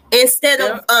lanes instead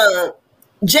of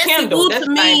Jessie Woo to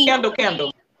me.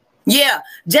 Kendall. Yeah,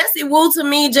 Jessie Woo to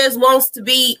me just wants to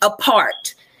be a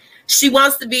part. She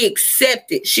wants to be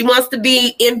accepted. She wants to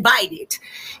be invited.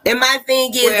 And my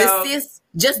thing is, sis,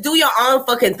 just do your own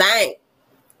fucking thing.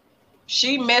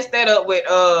 She messed that up with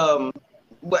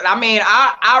but I mean,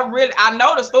 I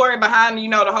know the story behind, you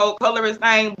know, the whole colorist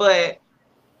thing, but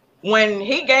when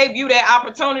he gave you that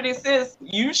opportunity, sis,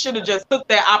 you should have just took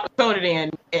that opportunity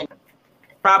and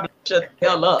probably shut the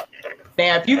hell up.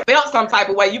 Now, if you felt some type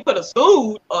of way, you could have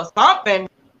sued or something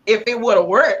if it would have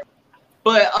worked.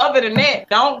 But other than that,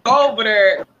 don't go over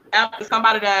there after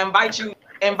somebody that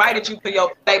invited you to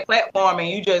your platform and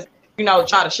you just, you know,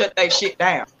 try to shut that shit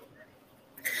down.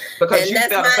 Because you ain't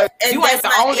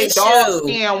the only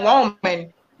dark-skinned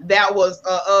woman that was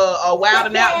a Wild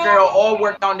 'N Out girl or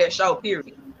worked on that show,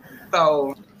 period.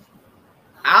 So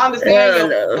I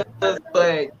understand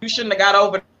but you shouldn't have got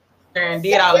over there and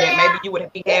did all that. Maybe you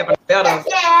would be having a better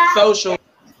social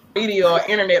media or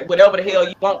internet, whatever the hell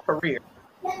you want, career.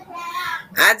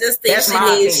 I just think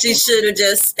she should have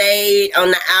just stayed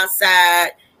on the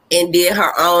outside and did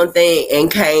her own thing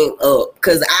and came up.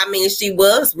 Because I mean, she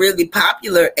was really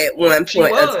popular at one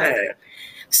point in time.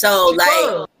 So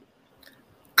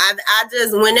I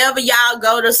just, whenever y'all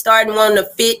go to start wanting to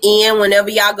fit in, whenever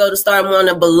y'all go to start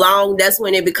wanting to belong, that's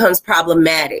when it becomes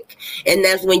problematic. And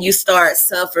that's when you start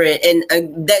suffering. And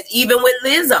that even with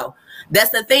Lizzo, that's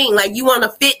the thing. Like, you want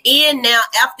to fit in now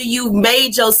after you've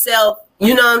made yourself,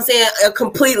 you know what I'm saying, a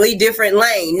completely different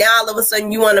lane. Now all of a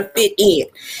sudden you want to fit in.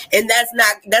 And that's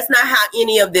not how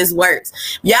any of this works.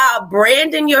 Y'all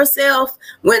branding yourself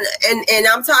and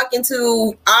I'm talking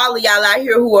to all of y'all out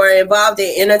here who are involved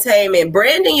in entertainment.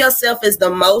 Branding yourself is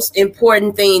the most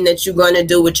important thing that you're going to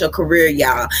do with your career,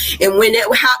 y'all. And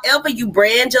however you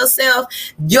brand yourself,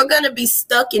 you're going to be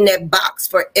stuck in that box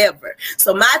forever.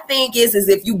 So my thing is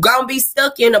if you're going to be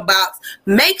stuck in a box,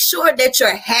 make sure that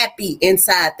you're happy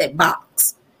inside that box.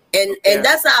 And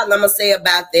that's all I'm gonna say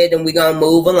about that, and we're gonna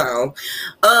move along.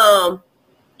 Oh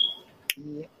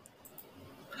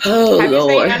have Lord. you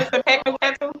seen Anderson Paak new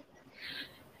tattoo?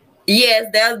 Yes,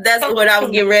 that's what I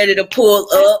was getting ready to pull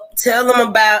up. Tell them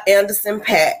about Anderson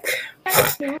 .Paak.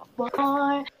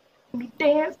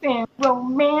 Dancing,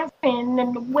 romancing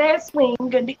in the West Wing of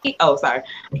the Oh, sorry.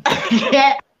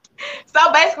 Yeah.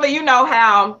 So basically, you know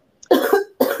how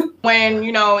when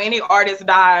any artist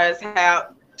dies,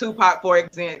 have Tupac for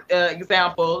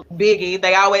example, Biggie,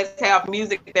 they always have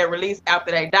music that released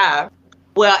after they die.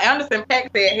 Well, Anderson .Paak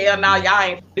said, "Hell no, y'all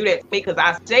ain't do that to me because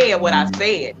I said what I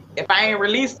said. If I ain't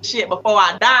released shit before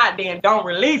I died, then don't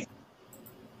release it."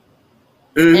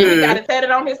 And he got it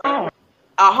tatted on his arm.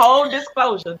 A whole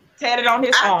disclosure tatted on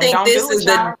his arm. I think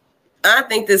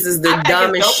this is the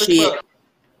dumbest shit.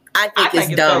 I think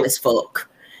it's dumb as fuck.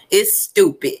 It's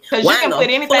stupid. Because you can put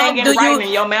anything in writing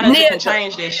and your manager can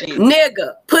change that shit.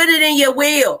 Nigga, put it in your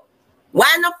will.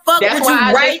 Why in the fuck would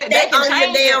you write that on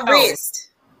your damn wrist?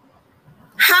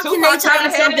 How can they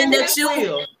change something that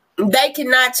you... They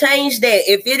cannot change that.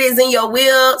 If it is in your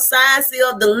will, signed,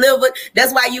 sealed, delivered,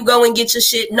 that's why you go and get your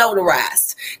shit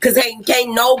notarized. Because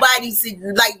can't nobody see...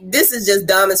 Like, this is just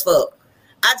dumb as fuck.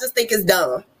 I just think it's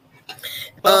dumb.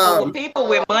 But for people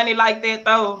with money like that,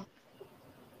 though,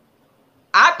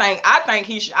 I think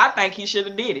he should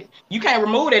have did it. You can't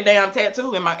remove that damn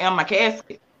tattoo in my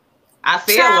casket. I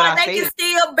said what I said. They can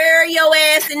still bury your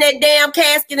ass in that damn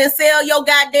casket and sell your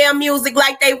goddamn music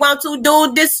like they want to.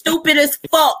 Dude, this stupid as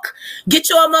fuck. Get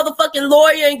you a motherfucking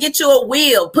lawyer and get you a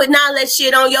will. Putting all that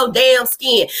shit on your damn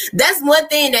skin. That's one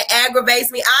thing that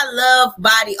aggravates me. I love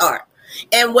body art.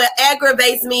 And what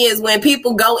aggravates me is when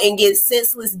people go and get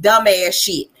senseless dumbass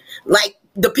shit. Like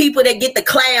the people that get the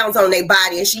clowns on their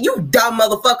body and shit. You dumb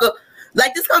motherfucker.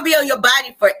 Like this gonna be on your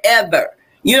body forever.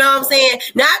 You know what I'm saying?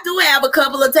 Now, I do have a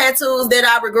couple of tattoos that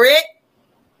I regret.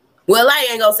 Well, I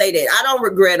ain't gonna say that. I don't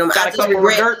regret them. I just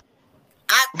regret.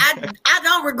 I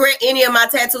don't regret any of my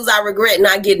tattoos. I regret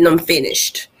not getting them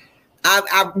finished.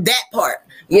 That part,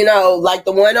 like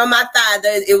the one on my thigh,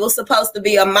 it was supposed to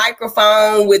be a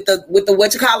microphone with the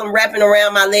what you call them wrapping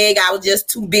around my leg. I was just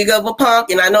too big of a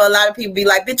punk, and I know a lot of people be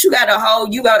like, "Bitch, you got a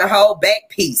whole back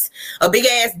piece, a big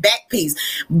ass back piece,"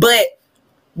 but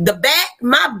the back,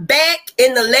 my back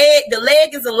and the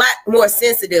leg is a lot more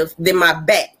sensitive than my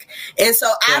back. And so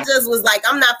I just was like,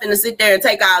 I'm not finna sit there and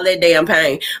take all that damn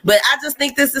pain. But I just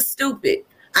think this is stupid.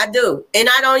 I do. And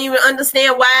I don't even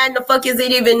understand why in the fuck is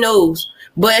it even news.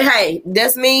 But hey,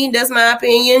 that's me. That's my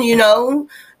opinion,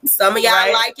 Some of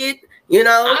y'all like it,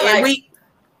 and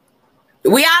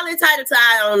we all entitled to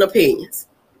our own opinions.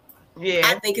 Yeah.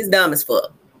 I think it's dumb as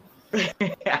fuck.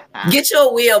 Get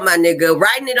your will, my nigga.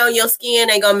 Writing it on your skin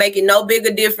ain't gonna make it no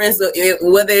bigger difference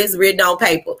whether it's written on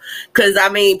paper. Cause I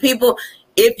mean, people,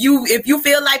 if you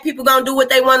feel like people gonna do what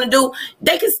they want to do,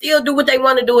 they can still do what they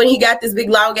want to do. And he got this big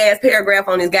long ass paragraph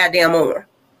on his goddamn arm.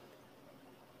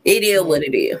 It is what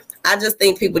it is. I just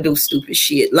think people do stupid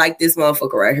shit like this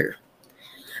motherfucker right here.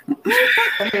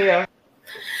 Yeah.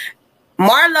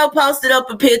 Marlo posted up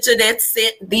a picture that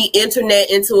sent the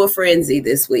internet into a frenzy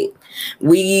this week.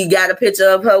 We got a picture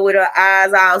of her with her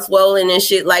eyes all swollen and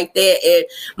shit like that. And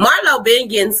Marlo been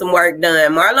getting some work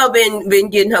done. Marlo been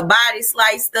getting her body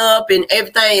sliced up and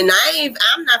everything. And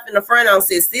I'm not finna front on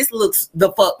sis. This looks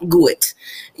the fuck good.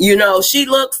 She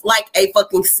looks like a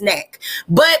fucking snack.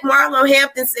 But Marlo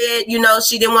Hampton said,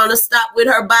 she didn't want to stop with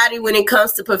her body when it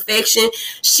comes to perfection.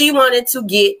 She wanted to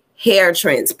get hair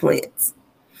transplants.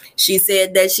 She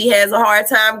said that she has a hard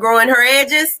time growing her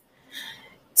edges.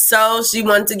 So she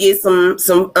wanted to get some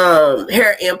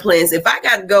hair implants. If I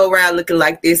got to go around looking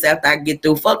like this after I get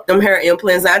through, fuck them hair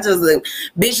implants. I just,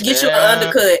 bitch, get you an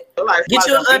undercut. Get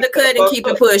you an undercut and keep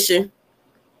it pushing.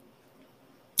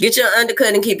 Get you an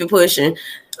undercut and keep it pushing.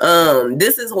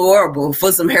 This is horrible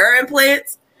for some hair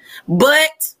implants.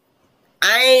 But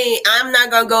I'm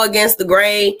not gonna go against the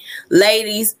grain.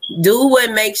 Ladies, do what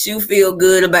makes you feel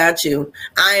good about you.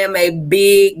 I am a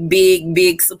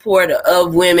big supporter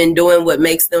of women doing what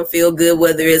makes them feel good,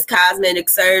 whether it's cosmetic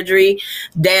surgery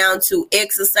down to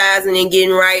exercising and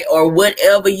getting right, or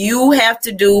whatever you have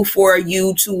to do for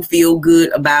you to feel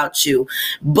good about you.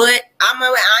 But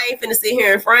I ain't finna sit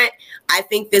here in front. I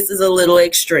think this is a little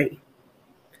extreme.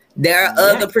 There are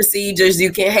other procedures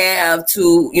you can have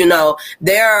to,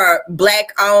 there are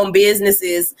black-owned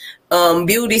businesses,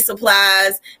 beauty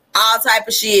supplies, all type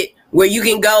of shit where you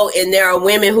can go and there are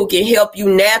women who can help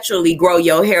you naturally grow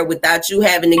your hair without you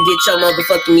having to get your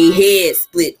motherfucking head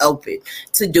split open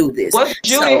to do this. What's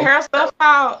Judy hair stuff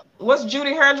called? What's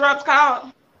Judy hair drops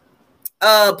called?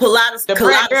 Kaleidoscope.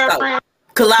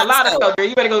 Kaleidoscope.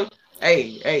 You better go.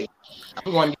 Hey.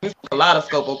 I'm going to use a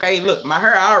kaleidoscope, okay? Look, my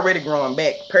hair already growing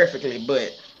back perfectly, but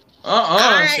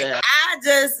I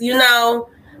just,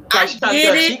 I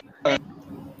get it.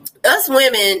 us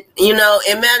women, you know,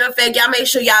 and matter of fact, y'all make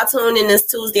sure y'all tune in this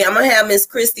Tuesday. I'm gonna have Miss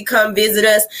Christy come visit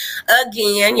us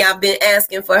again. Y'all been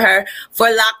asking for her for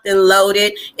Locked and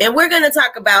Loaded, and we're gonna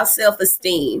talk about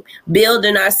self-esteem,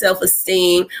 building our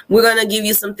self-esteem. We're gonna give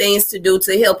you some things to do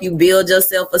to help you build your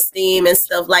self-esteem and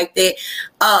stuff like that.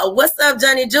 What's up,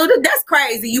 Johnny Judah? That's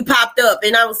crazy. You popped up,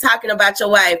 and I was talking about your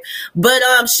wife, but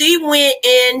she went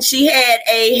and she had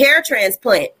a hair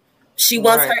transplant. She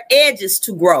wants her edges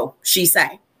to grow, she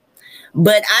say.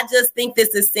 But I just think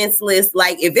this is senseless.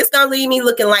 Like, if it's gonna leave me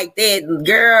looking like that,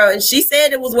 girl, she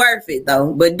said it was worth it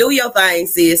though. But do your thing,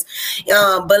 sis.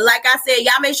 But like I said,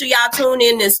 y'all make sure y'all tune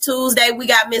in this Tuesday. We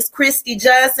got Miss Christy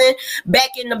Johnson back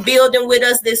in the building with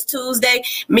us this Tuesday.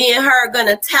 Me and her are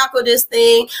gonna tackle this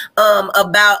thing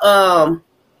about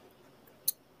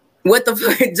what the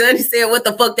fuck Johnny said, what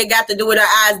the fuck they got to do with her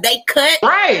eyes.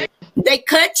 They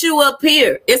cut you up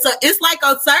here. It's like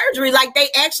a surgery. Like, they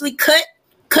actually cut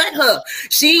her.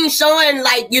 She ain't showing,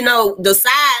 like, you know, the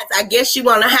sides. I guess she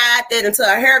want to hide that until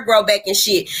her hair grow back and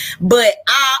shit. But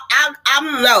I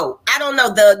don't know. I don't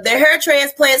know. The hair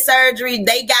transplant surgery,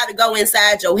 they got to go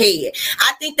inside your head.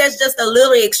 I think that's just a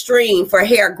little extreme for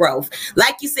hair growth.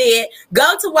 Like you said,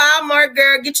 go to Walmart,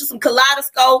 girl, get you some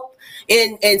kaleidoscope.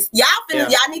 And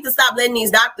y'all need to stop letting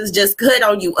these doctors just cut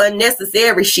on you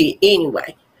unnecessary shit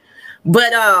anyway.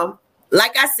 But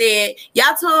like I said,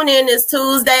 y'all tune in this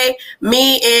Tuesday.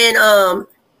 Me and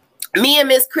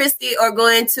Miss Christy are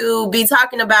going to be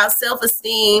talking about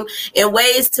self-esteem and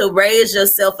ways to raise your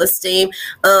self-esteem.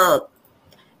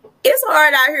 It's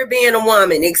hard out here being a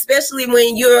woman, especially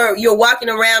when you're walking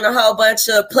around a whole bunch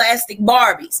of plastic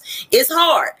Barbies. It's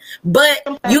hard, but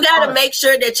you got to make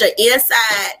sure that your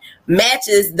inside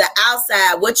matches the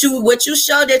outside. What you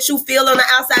show that you feel on the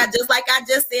outside, just like I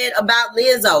just said about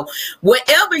Lizzo.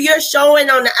 Whatever you're showing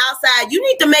on the outside, you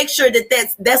need to make sure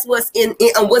that that's what's in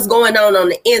what's going on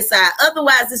the inside.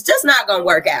 Otherwise, it's just not gonna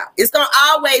work out. It's gonna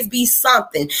always be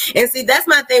something. And see, that's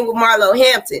my thing with Marlo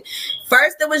Hampton.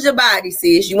 First, it was your body,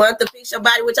 sis. You wanted to fix your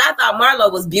body, which I thought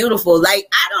Marlo was beautiful. Like,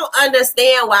 I don't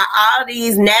understand why all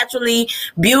these naturally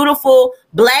beautiful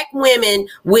Black women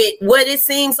with what it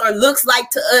seems or looks like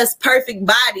to us perfect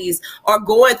bodies are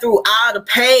going through all the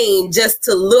pain just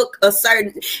to look a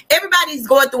certain. Everybody's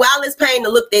going through all this pain to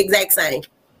look the exact same.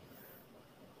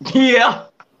 Yeah.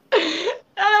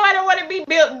 I don't want to be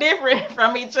built different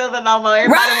from each other no more.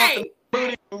 Everybody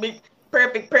wants to be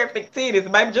perfect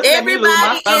titties, baby. Just let me lose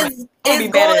my stomach. I'll be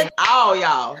better than all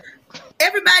y'all.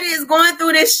 Everybody is going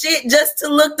through this shit just to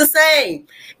look the same,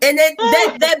 and that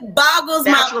boggles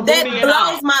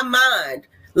blows my mind.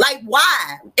 Like,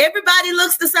 why? Everybody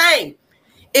looks the same.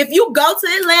 If you go to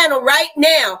Atlanta right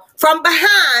now, from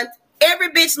behind, every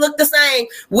bitch look the same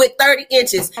with 30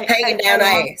 inches hanging down her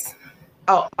ass.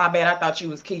 Oh, my bad. I thought you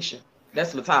was Keisha.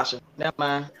 That's Latasha. Never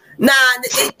mind. Nah.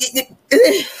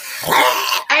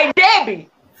 Hey, Debbie.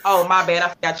 Oh, my bad. I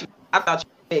forgot you. I thought you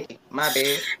were Becky. My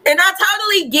bad. And I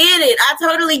totally get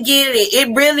it.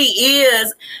 It really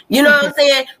is. You know what I'm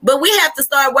saying? But we have to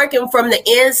start working from the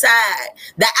inside.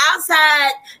 The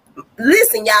outside,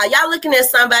 listen, y'all looking at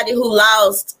somebody who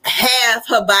lost half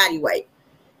her body weight.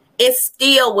 It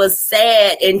still was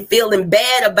sad and feeling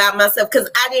bad about myself because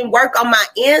I didn't work on my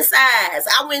insides.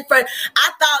 I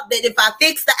thought that if I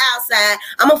fix the outside,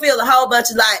 I'm going to feel a whole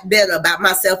bunch of lot better about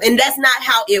myself. And that's not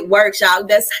how it works, y'all.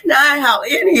 That's not how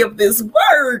any of this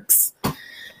works.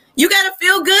 You got to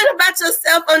feel good about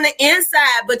yourself on the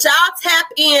inside. But y'all tap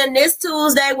in this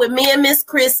Tuesday with me and Miss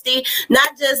Christy.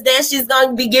 Not just that, she's going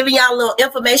to be giving y'all a little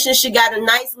information. She got a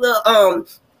nice little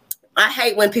I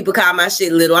hate when people call my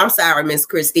shit little. I'm sorry, Miss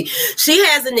Christy. She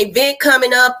has an event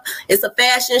coming up. It's a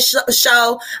fashion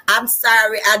show. I'm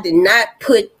sorry, I did not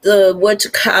put the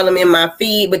in my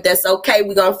feed, but that's okay.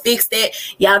 We're going to fix that.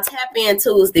 Y'all tap in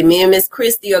Tuesday. Me and Miss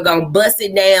Christy are going to bust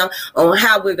it down on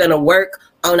how we're going to work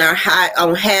on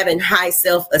having high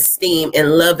self-esteem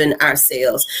and loving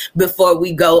ourselves before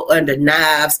we go under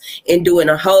knives and doing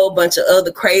a whole bunch of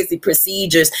other crazy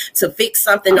procedures to fix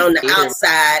something on the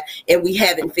outside and we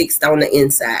haven't fixed on the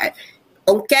inside.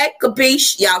 Okay,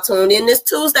 capiche? Y'all tune in this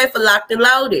Tuesday for Locked and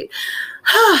Loaded.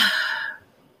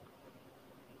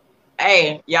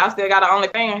 Hey, y'all still got an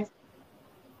OnlyFans?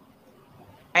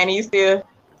 And you still...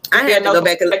 I have to go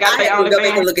back and look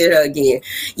at her again.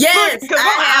 Yes, I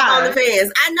have OnlyFans.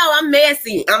 I know I'm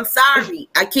messy. I'm sorry.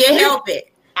 I can't help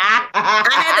it. I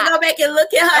had to go back and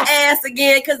look at her ass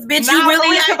again because, bitch, you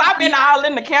really because I've been all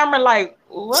in the camera like,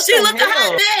 what she look a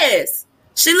hot mess.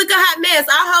 She look a hot mess.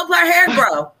 I hope her hair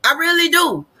grow. I really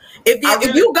do.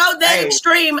 If you go that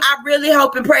extreme, I really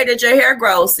hope and pray that your hair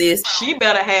grows, sis. She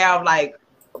better have like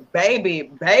baby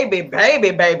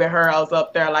hurls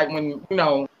up there. Like when, you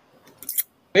know.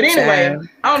 But anyway,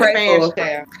 OnlyFans,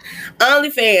 child.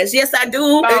 OnlyFans. Yes, I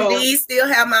do indeed still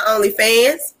have my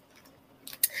OnlyFans.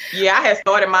 Yeah, I had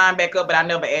started mine back up, but I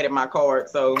never added my card.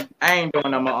 So I ain't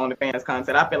doing no more OnlyFans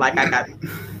content. I feel like I got,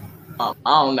 I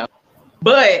don't know.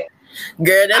 But,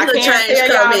 girl, that little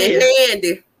change come in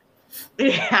handy.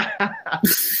 Yeah.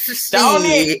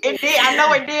 It did. I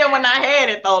know it did when I had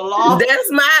it though, Lord.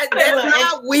 That's my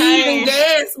weed and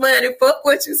gas money. Fuck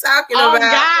what you talking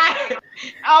about.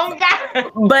 Oh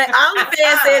God. But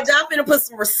OnlyFans said y'all finna put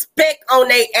some respect on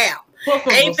their app.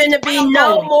 Ain't finna be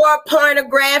no more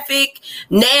pornographic,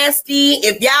 nasty.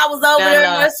 If y'all was over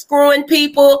there screwing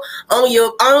people on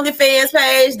your OnlyFans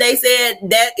page, they said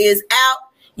that is out.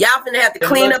 Y'all finna have to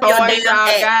clean up your damn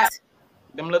act.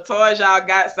 Them little toys y'all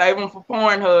got, save them for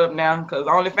Pornhub now, because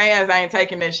OnlyFans ain't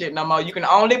taking that shit no more. You can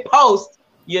only post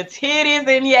your titties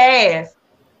and your ass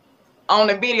on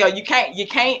the video. You can't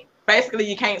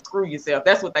screw yourself.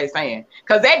 That's what they saying.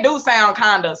 Because that do sound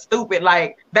kind of stupid.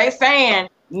 Like, they saying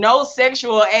no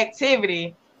sexual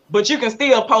activity, but you can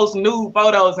still post nude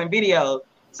photos and videos.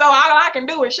 So all I can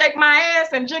do is shake my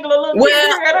ass and jiggle a little bit.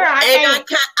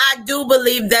 I do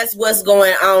believe that's what's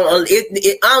going on.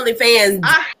 OnlyFans...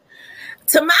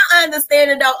 To my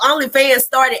understanding, though, OnlyFans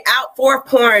started out for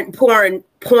porn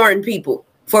people.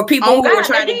 For people who were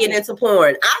trying to get into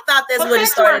porn. I thought that's what it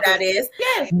started out as.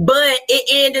 Yes. But it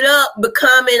ended up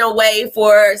becoming a way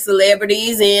for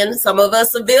celebrities and some of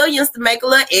us civilians to make a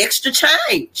little extra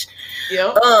change.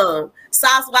 Yep.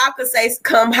 Sauce Walker says,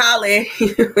 come holler.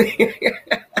 What's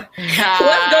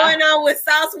going on with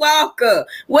Sauce Walker?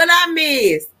 What I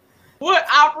miss? What?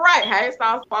 All right. Hey,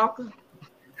 Sauce Walker.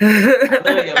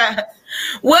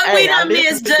 What we done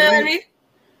miss, Johnny?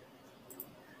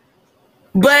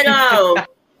 But my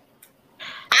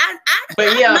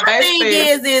thing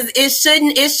is it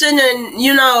shouldn't,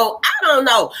 you know, I don't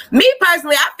know. Me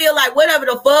personally, I feel like whatever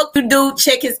the fuck you do,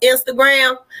 check his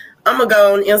Instagram. I'm gonna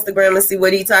go on Instagram and see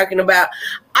what he's talking about.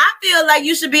 I feel like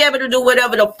you should be able to do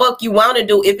whatever the fuck you want to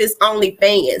do if it's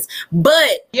OnlyFans.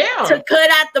 But to cut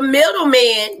out the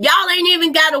middleman, y'all ain't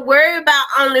even got to worry about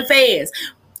OnlyFans.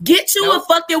 Get you a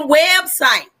fucking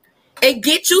website and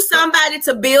get you somebody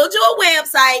to build you a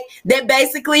website that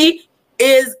basically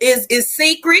is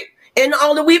secret. And the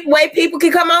only way people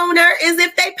can come on there is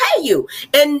if they pay you.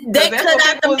 And they cut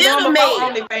out the middleman.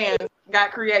 OnlyFans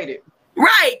got created.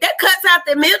 Right. That cuts out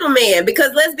the middleman.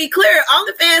 Because let's be clear,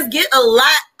 OnlyFans get a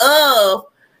lot of,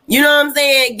 you know what I'm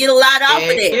saying? Get a lot off of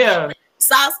that. Yeah.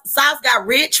 Sauce got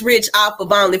rich off of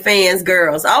OnlyFans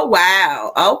girls. Oh,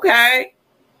 wow. Okay.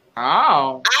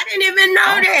 Oh. I didn't even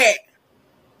know that.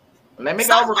 Let me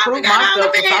go recruit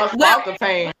myself to Sauce Walker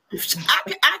page.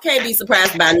 I can't be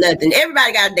surprised by nothing.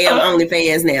 Everybody got a damn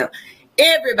OnlyFans now.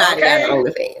 Everybody got an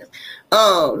OnlyFans.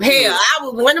 Hell, I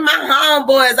was one of my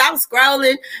homeboys. I was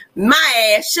scrolling.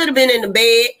 My ass should have been in the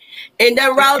bed and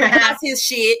then rolled across his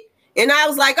shit. And I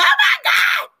was like, oh my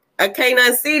God. I can't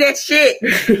unsee that shit.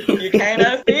 You can't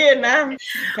unsee it now.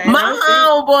 My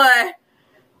homeboy,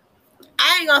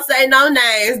 I ain't gonna say no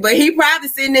names, but he probably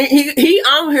sitting there, he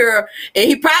on here, and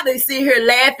he probably sitting here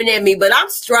laughing at me, but I'm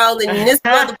strolling, and this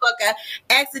motherfucker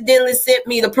accidentally sent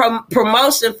me the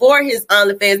promotion for his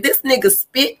OnlyFans. This nigga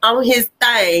spit on his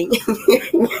thing.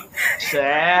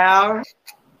 Child.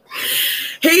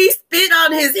 He spit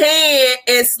on his hand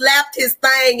and slapped his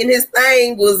thing, and his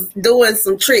thing was doing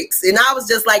some tricks. And I was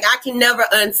just like, I can never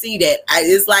unsee that.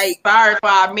 It's like... Sorry for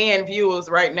our men viewers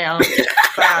right now.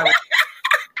 Sorry.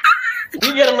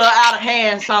 You get a little out of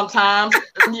hand sometimes.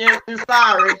 Yeah,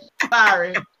 sorry.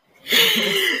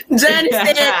 Johnny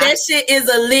said that shit is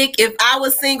a lick. If I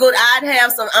was single, I'd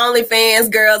have some OnlyFans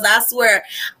girls. I swear.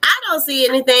 I don't see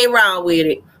anything wrong with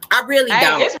it. I really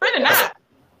don't. It's really not.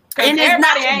 And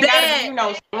everybody ain't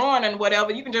got to, screwing and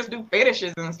whatever. You can just do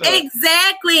fetishes and stuff.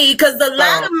 Exactly, because a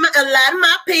lot of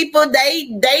my people, they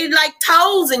like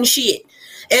toes and shit,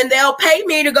 and they'll pay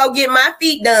me to go get my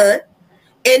feet done.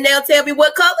 And they'll tell me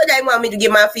what color they want me to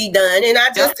get my feet done. And I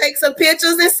just take some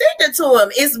pictures and send it to them.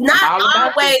 It's not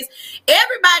always,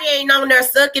 everybody ain't on there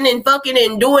sucking and fucking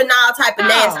and doing all type of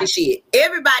nasty shit.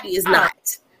 Everybody is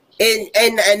not. And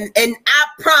I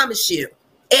promise you,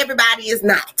 everybody is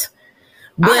not.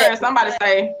 But I heard somebody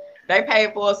say they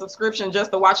paid for a subscription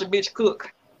just to watch a bitch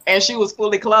cook. And she was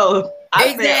fully clothed.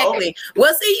 Exactly.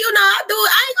 Well, see, you know, I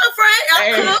ain't gonna front.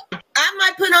 I cook. I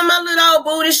might put on my little old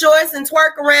booty shorts and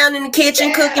twerk around in the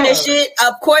kitchen cooking and shit.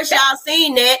 Of course, y'all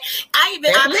seen that. I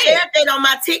shared that on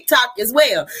my TikTok as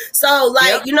well. So,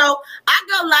 like, you know, I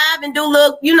go live and do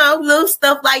little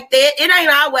stuff like that. It ain't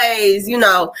always, you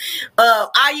know,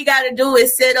 all you gotta do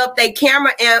is set up the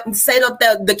camera and set up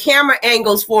the camera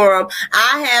angles for them.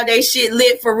 I have they shit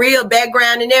lit for real,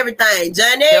 background and everything.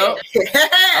 Johnny,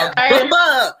 okay.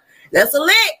 That's a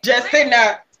lick. Just sitting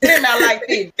there like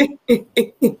this.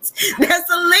 That's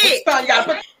a lick. So you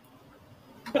gotta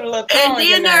put a little and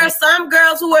then there are some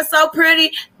girls who are so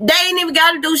pretty, they ain't even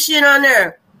got to do shit on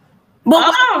there. But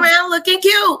walk around looking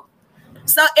cute.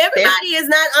 So everybody is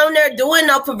not on there doing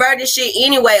no perverted shit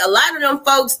anyway. A lot of them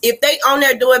folks, if they on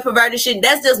there doing perverted shit,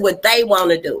 that's just what they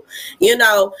want to do. You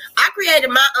know, I created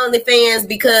my OnlyFans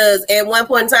because at one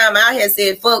point in time I had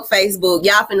said, fuck Facebook.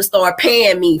 Y'all finna start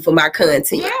paying me for my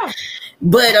content. Yeah.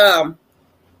 But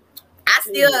I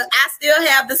still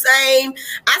have the same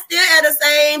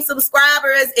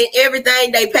subscribers and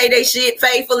everything. They pay their shit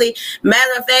faithfully.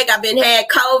 Matter of fact, I've been had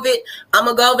COVID. I'm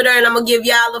gonna go over there and I'm gonna give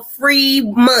y'all a free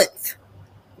month.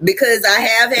 Because I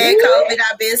have had COVID,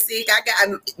 I've been sick.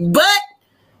 But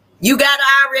you gotta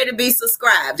already be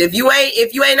subscribed. If you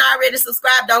ain't already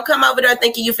subscribed, don't come over there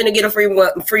thinking you finna get a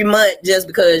free month just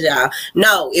because y'all.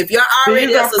 No, if you're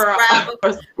already a subscriber,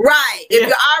 right? If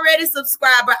you're already a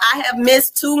subscriber, I have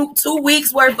missed two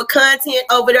weeks worth of content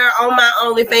over there on my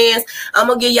OnlyFans. I'm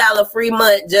gonna give y'all a free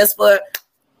month just for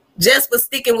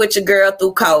sticking with your girl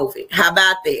through COVID. How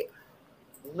about that?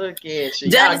 Look at you.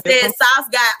 Johnny said Sauce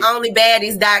got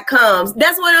onlybaddies.com.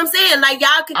 That's what I'm saying. Like,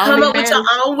 y'all could come up with your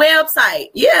own website.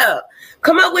 Yeah.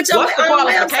 Come up with your own website.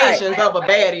 What's the qualifications of a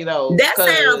baddie, though? That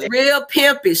sounds real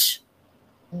pimpish.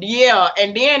 Yeah.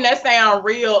 And then that sounds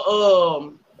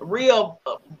real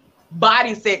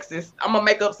body sexist. I'm gonna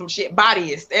make up some shit.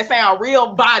 Bodyist. That sound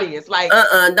real bodyist. Like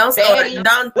don't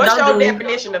start. What's your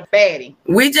definition of baddie?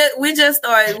 We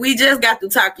just got to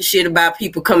talking shit about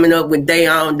people coming up with their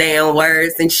own damn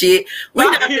words and shit.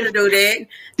 We're not gonna do that.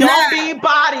 Don't be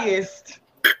bodyist.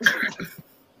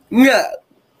 Yeah.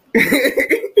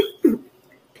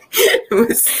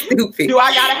 Stupid. Do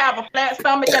I gotta have a flat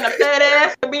stomach and a fat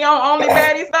ass to be on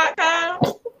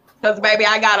onlybaddies.com? Because baby,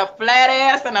 I got a flat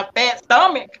ass and a fat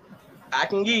stomach. I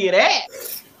can give you that.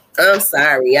 I'm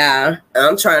sorry, y'all.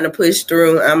 I'm trying to push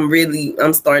through.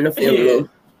 I'm starting to feel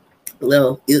a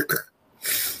little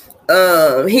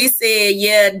he said,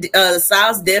 yeah,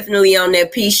 Sauce definitely on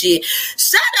that P shit.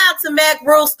 Shout out to Mac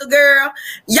Rooster, girl.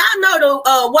 Y'all know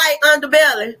the white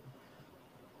underbelly.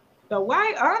 The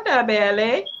white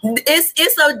underbelly.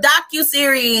 It's a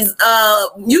docu-series. I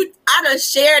done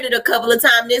shared it a couple of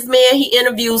times. This man, he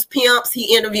interviews pimps,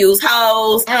 he interviews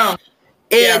hoes.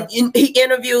 And he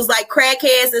interviews like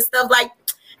crackheads and stuff like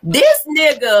this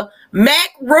nigga, Mac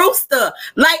Rooster.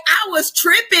 Like, I was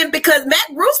tripping because Mac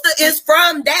Rooster is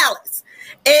from Dallas.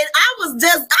 And I'm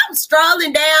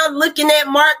strolling down looking at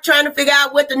Mark trying to figure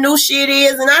out what the new shit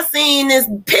is. And I seen this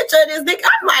picture of this nigga.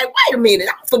 I'm like, wait a minute,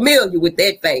 I'm familiar with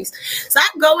that face. So I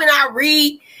go and I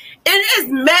read, and it's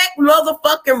Mac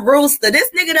motherfucking Rooster. This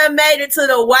nigga done made it to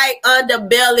the white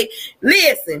underbelly.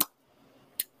 Listen.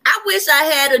 I wish I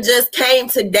had just came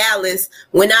to Dallas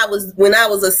when I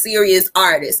was a serious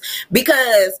artist,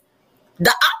 because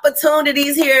the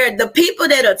opportunities here, the people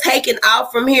that are taking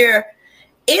off from here,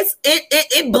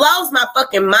 it blows my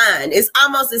fucking mind. It's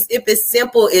almost as if it's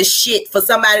simple as shit for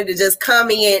somebody to just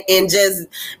come in and just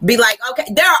be like, okay,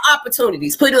 there are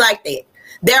opportunities. Put it like that.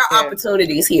 There are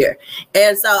opportunities here,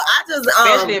 and so I just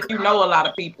especially if you know a lot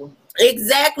of people.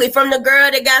 Exactly, from the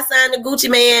girl that got signed to Gucci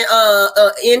Man,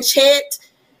 Enchant.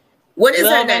 What is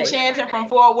her name? Enchanting from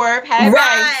Fort Worth.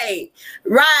 Hey,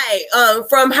 right.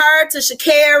 From her to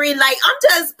Sha'Carri. Like, I'm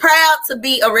just proud to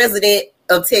be a resident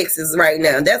of Texas right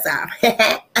now. That's all.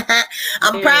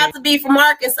 I'm proud to be from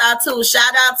Arkansas too.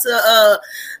 Shout out to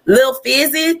Lil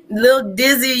Fizzy, Lil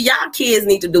Dizzy. Y'all kids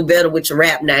need to do better with your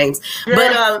rap names. Yeah.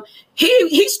 But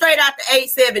he straight out the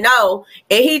 870,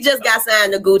 and he just got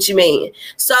signed to Gucci Man.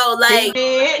 So like,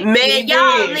 man,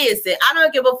 y'all listen. I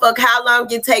don't give a fuck how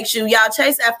long it takes you. Y'all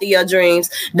chase after your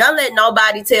dreams. Don't let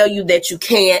nobody tell you that you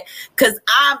can't. Cause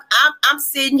I'm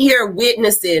sitting here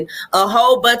witnessing a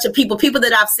whole bunch of people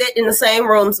that I've sat in the same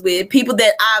rooms with, people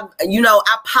that I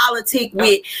politic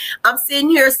with. I'm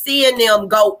sitting here seeing them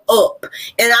go up,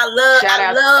 and I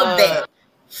love that.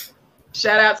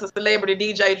 Shout out to celebrity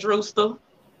DJ Drewster.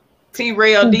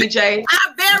 T-Rail DJ.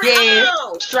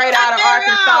 Straight out of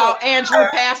Arkansas. Andrew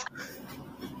Pascal.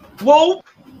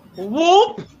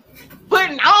 Whoop.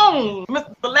 Putting on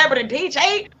Mr. Celebrity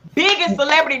DJ. Biggest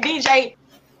celebrity DJ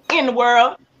in the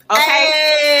world. Okay.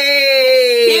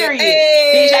 Hey, Period.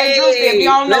 hey, DJ Drew said, if you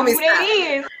don't know let me who that stop.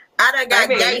 is, I done got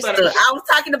baby, gangster. I was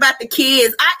talking about the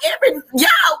kids.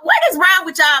 Y'all, what is wrong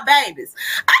with y'all babies?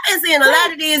 I've been seeing a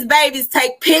lot of these babies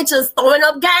take pictures throwing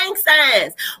up gang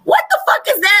signs. What the fuck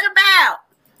is that about?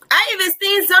 I even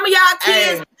seen some of y'all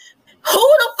kids. Hey. Who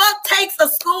the fuck takes a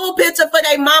school picture for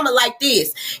their mama like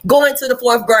this going to the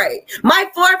 4th grade? My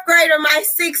 4th grader, my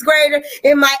 6th grader,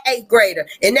 and my 8th grader.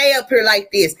 And they up here like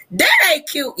this. That ain't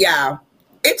cute, y'all.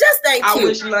 It just ain't cute. I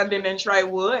wish London and Trey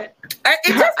would. It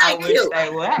just ain't cute. They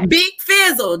would. Big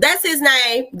Fizzle. That's his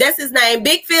name.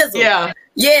 Big Fizzle. Yeah.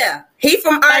 Yeah. He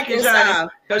from Arkansas.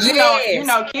 Because you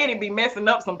know, Kitty be messing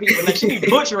up some people and she be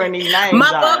butchering these names.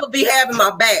 My Bubba be having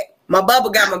my back. My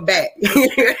Bubba got my back.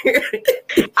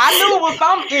 I knew it was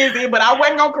something easy, but I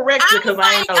wasn't gonna correct you because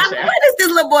I ain't know that. What is this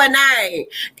little boy name?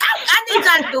 I need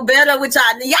y'all to do better with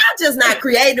y'all. Y'all just not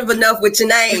creative enough with your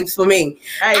names for me.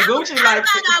 Hey, Gucci, I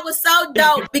thought I was so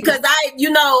dope because I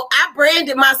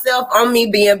branded myself on me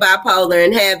being bipolar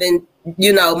and having,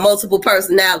 multiple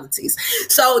personalities.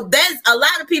 So that's a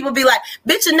lot of people be like,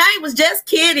 bitch, your name was just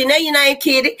Kitty. Now your name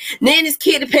Kitty. Then it's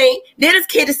Kitty Pink. Then it's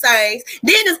Kitty Sings.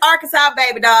 Then it's Arkansas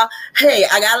Baby Doll. Hey,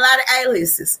 I got a lot of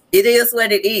aliases. It is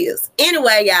what it is.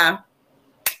 Anyway, y'all,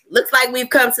 looks like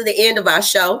we've come to the end of our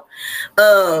show.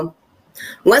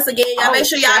 Once again, y'all make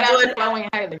sure y'all doing Chloe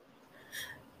and Haley.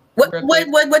 What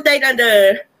they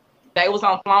done? They was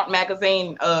on Flaunt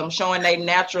magazine showing their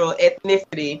natural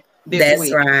ethnicity. This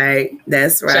week.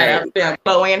 That's right. Shout out to them.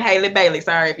 Chloe and Haley Bailey.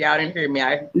 Sorry if y'all didn't hear me.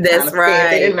 That's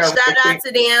right. Shout out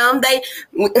to them.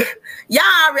 Y'all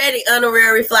already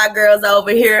honorary fly girls over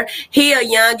here. He a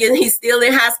youngin'. He's still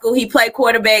in high school. He played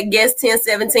quarterback. Guess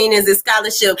 1017 is his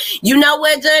scholarship. You know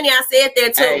what, Johnny? I said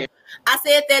that too. Hey. I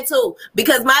said that too,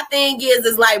 because my thing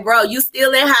is like, bro, you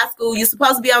still in high school. You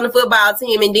supposed to be on the football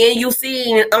team, and then you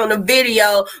see on the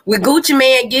video with Gucci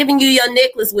Man giving you your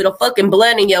necklace with a fucking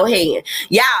blunt in your hand.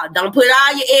 Y'all, don't put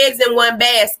all your eggs in one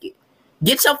basket.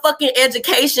 Get your fucking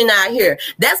education out here.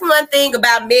 That's one thing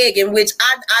about Megan, which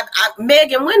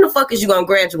Megan, when the fuck is you gonna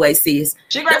graduate, sis?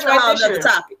 She graduated this year.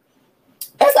 Topic.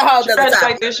 That's a whole other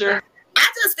topic. This year. I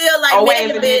just feel like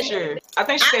Megan I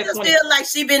just feel like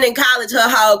she been in college her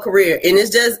whole career, and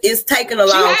it's taking a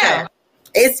long time.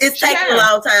 It's taking a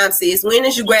long time, sis. When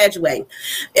is you graduating?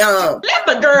 Let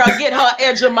the girl get her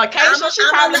education. She's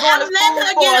probably going to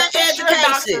school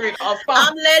for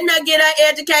I'm letting her get her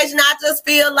education. I just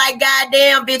feel like,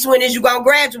 goddamn, bitch, when is you gonna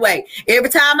graduate? Every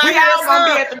time I hear all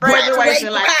gonna be at the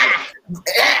graduation like.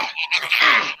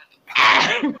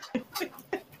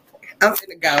 I'm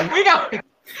finna go.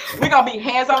 We're going to be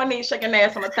hands on the knees, shaking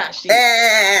ass on the top. Shit.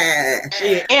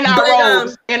 In our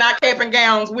robes, in our cape and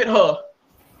gowns with her.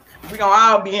 We're going to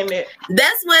all be in there.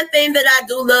 That's one thing that I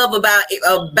do love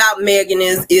about Megan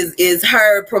is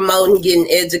her promoting getting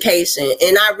education.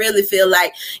 And I really feel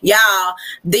like, y'all,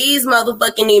 these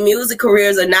motherfucking music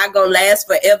careers are not going to last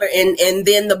forever. And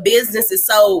then the businesses is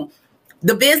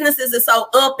so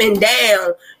up and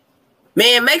down.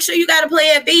 Man, make sure you got a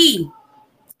plan B.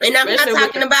 And I'm not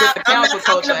talking about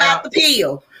the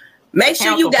pill. Make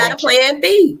sure you got a plan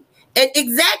B. And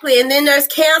exactly. And then there's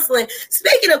counseling.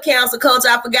 Speaking of counsel culture,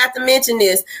 I forgot to mention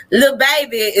this. Lil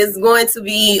Baby is going to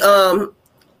be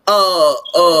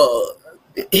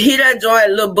he done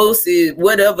joined Lil Boosie,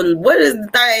 whatever. What is the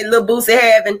thing Lil Boosie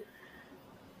having?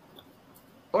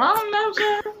 Well, I don't know,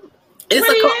 sir. It's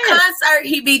a concert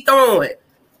he be throwing.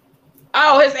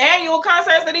 Oh, his annual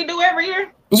concerts that he do every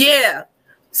year? Yeah.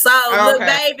 So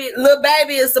Lil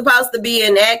Baby is supposed to be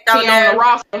an act on the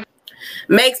roster.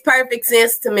 Makes perfect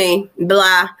sense to me.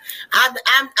 Blah.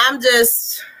 I'm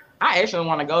just. I actually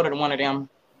want to go to one of them.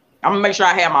 I'm gonna make sure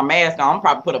I have my mask on. I'm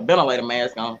probably put a ventilator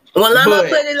mask on. Well, I'm gonna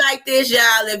put it like this,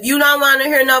 y'all. If you don't want to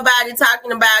hear nobody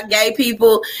talking about gay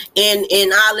people and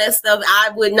all that stuff, I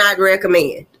would not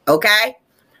recommend. Okay.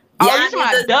 Oh, you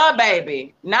talking about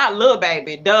Baby, not Lil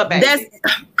Baby, Baby.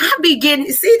 I be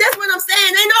getting. See, that's what I'm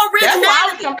saying. Ain't no originality. That's why I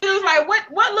was confused. Like,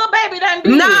 what Lil Baby done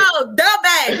do? No,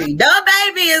 Baby.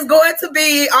 Baby is going to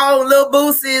be on Lil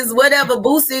Boosie's whatever the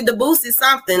Boosie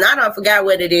something. I don't forgot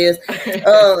what it is. Baby.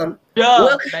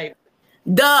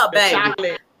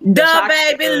 Baby.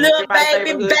 Baby, Lil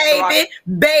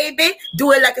baby.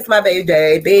 Do it like it's my baby,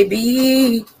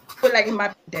 baby. Do it like it's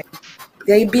my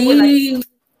baby.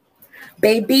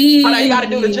 Baby. Oh, no, you gotta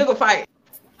do the jiggle fight.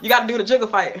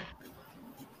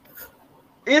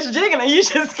 It's jiggling and you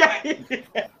just got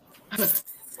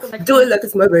do it like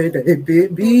it's my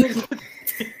baby.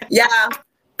 Yeah.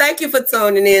 Thank you for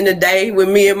tuning in today with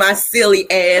me and my silly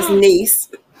ass niece.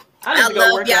 I need to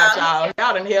go work out, y'all.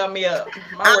 Y'all done held me up.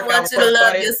 I want you to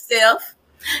love yourself.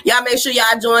 Y'all make sure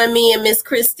y'all join me and Miss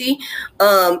Christie.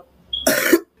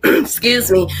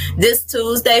 Excuse me, this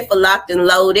Tuesday for Locked and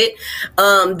Loaded.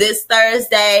 This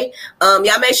Thursday,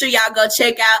 y'all make sure y'all go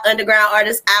check out Underground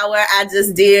Artist Hour. I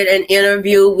just did an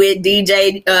interview with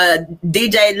DJ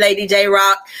Lady J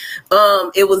Rock.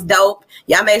 It was dope.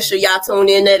 Y'all make sure y'all tune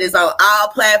in. That is on all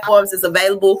platforms. It's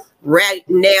available right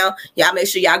now. Y'all make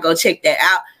sure y'all go check that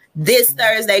out. This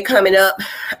Thursday coming up,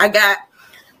 I got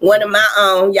one of my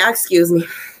own. Y'all excuse me.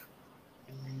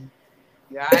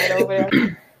 Y'all ain't over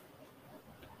there.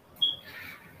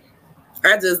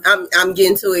 I'm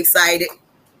getting too excited.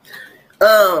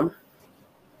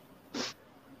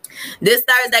 This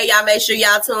Thursday, y'all make sure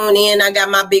y'all tune in. I got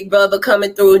my big brother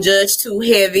coming through, Judge Too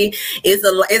Heavy.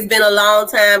 It's been a long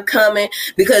time coming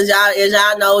because as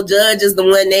y'all know, Judge is the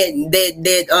one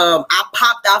that I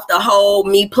popped off the whole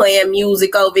me playing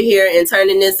music over here and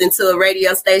turning this into a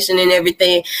radio station and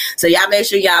everything. So y'all make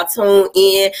sure y'all tune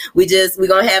in. We're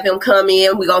gonna have him come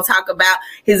in. We're gonna talk about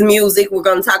his music. We're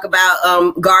gonna talk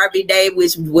about Garvey Day,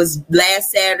 which was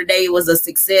last Saturday. It was a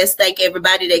success. Thank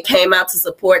everybody that came out to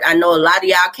support. I know a lot of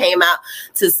y'all came out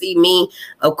to see me.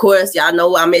 Of course, y'all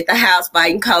know I'm at the house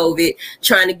fighting COVID,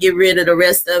 trying to get rid of the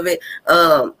rest of it.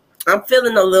 I'm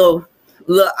feeling a little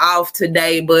off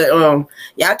today, but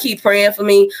y'all keep praying for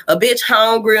me. A bitch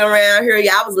hungry around here.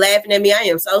 Y'all was laughing at me. I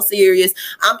am so serious.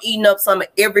 I'm eating up some of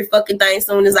every fucking thing as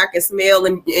soon as I can smell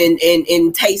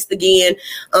and taste again.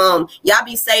 Y'all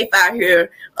be safe out here.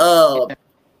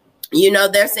 You know,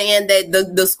 they're saying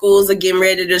that the schools are getting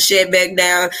ready to shut back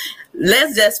down.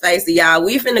 Let's just face it, y'all.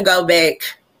 We finna go back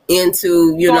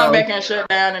into, going back and shut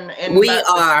down. And we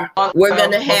are. We're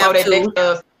gonna have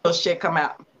to. Shit come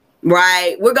out.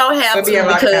 Right. We're gonna have to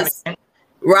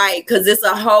because it's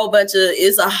a whole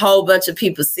bunch of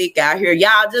people sick out here.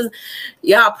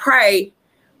 Y'all pray.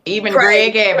 Even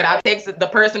Greg Abbott, I texted the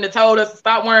person that told us to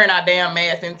stop wearing our damn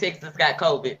masks in Texas got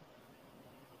COVID.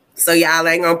 So y'all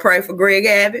ain't gonna pray for Greg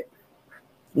Abbott?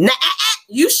 Nah,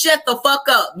 you shut the fuck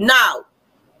up. No.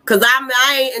 Cause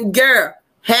I ain't girl.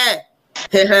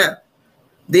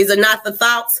 These are not the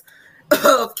thoughts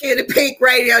of Kitty Pink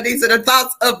Radio. These are the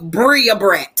thoughts of Bria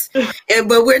Brat.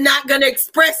 But we're not gonna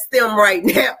express them right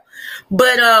now.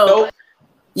 But nope.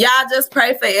 Y'all just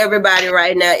pray for everybody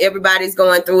right now. Everybody's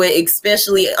going through it,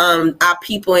 especially our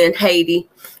people in Haiti.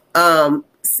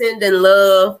 Sending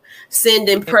love,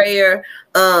 sending prayer.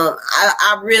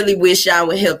 I really wish y'all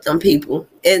would help them people.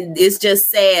 And it's just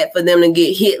sad for them to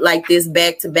get hit like this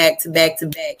back to back to back to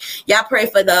back. Y'all pray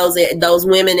for those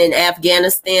women in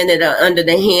Afghanistan that are under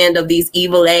the hand of these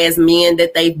evil ass men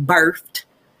that they birthed.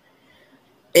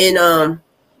 And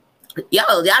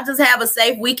y'all just have a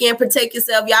safe weekend. Protect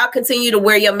yourself. Y'all continue to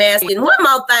wear your mask. And one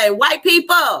more thing, white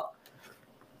people,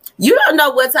 you don't know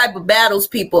what type of battles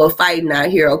people are fighting out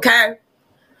here, okay?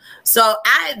 So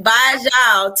I advise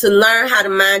y'all to learn how to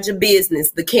mind your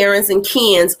business, the Karens and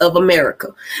Kens of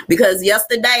America. Because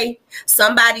yesterday,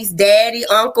 somebody's daddy,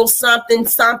 uncle, something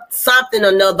or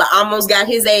another almost got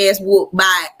his ass whooped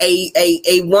by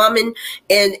a woman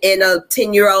and a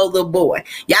 10-year-old little boy.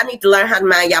 Y'all need to learn how to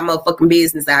mind y'all motherfucking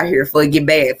business out here before it get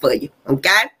bad for you,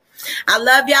 okay? I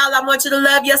love y'all. I want you to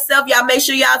love yourself. Y'all make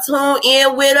sure y'all tune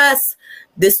in with us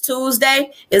this Tuesday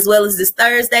as well as this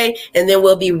Thursday, and then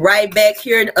we'll be right back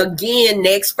here again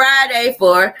next Friday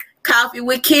for Coffee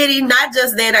with Kitty. Not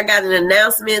just that, I got an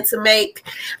announcement to make.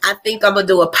 I think I'm gonna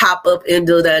do a pop-up and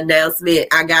do the announcement.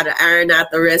 I gotta iron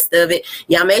out the rest of it.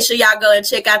 Y'all make sure y'all go and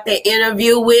check out that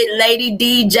interview with Lady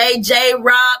DJ J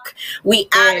Rock. We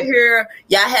out of here.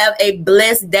 Y'all have a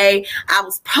blessed day. I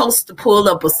was supposed to pull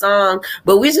up a song,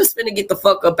 but we just finna get the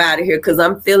fuck up out of here because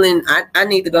I'm feeling I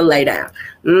need to go lay down.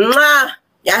 Mwah!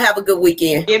 Y'all have a good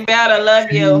weekend. Get better.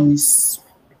 Love you.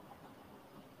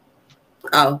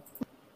 Oh.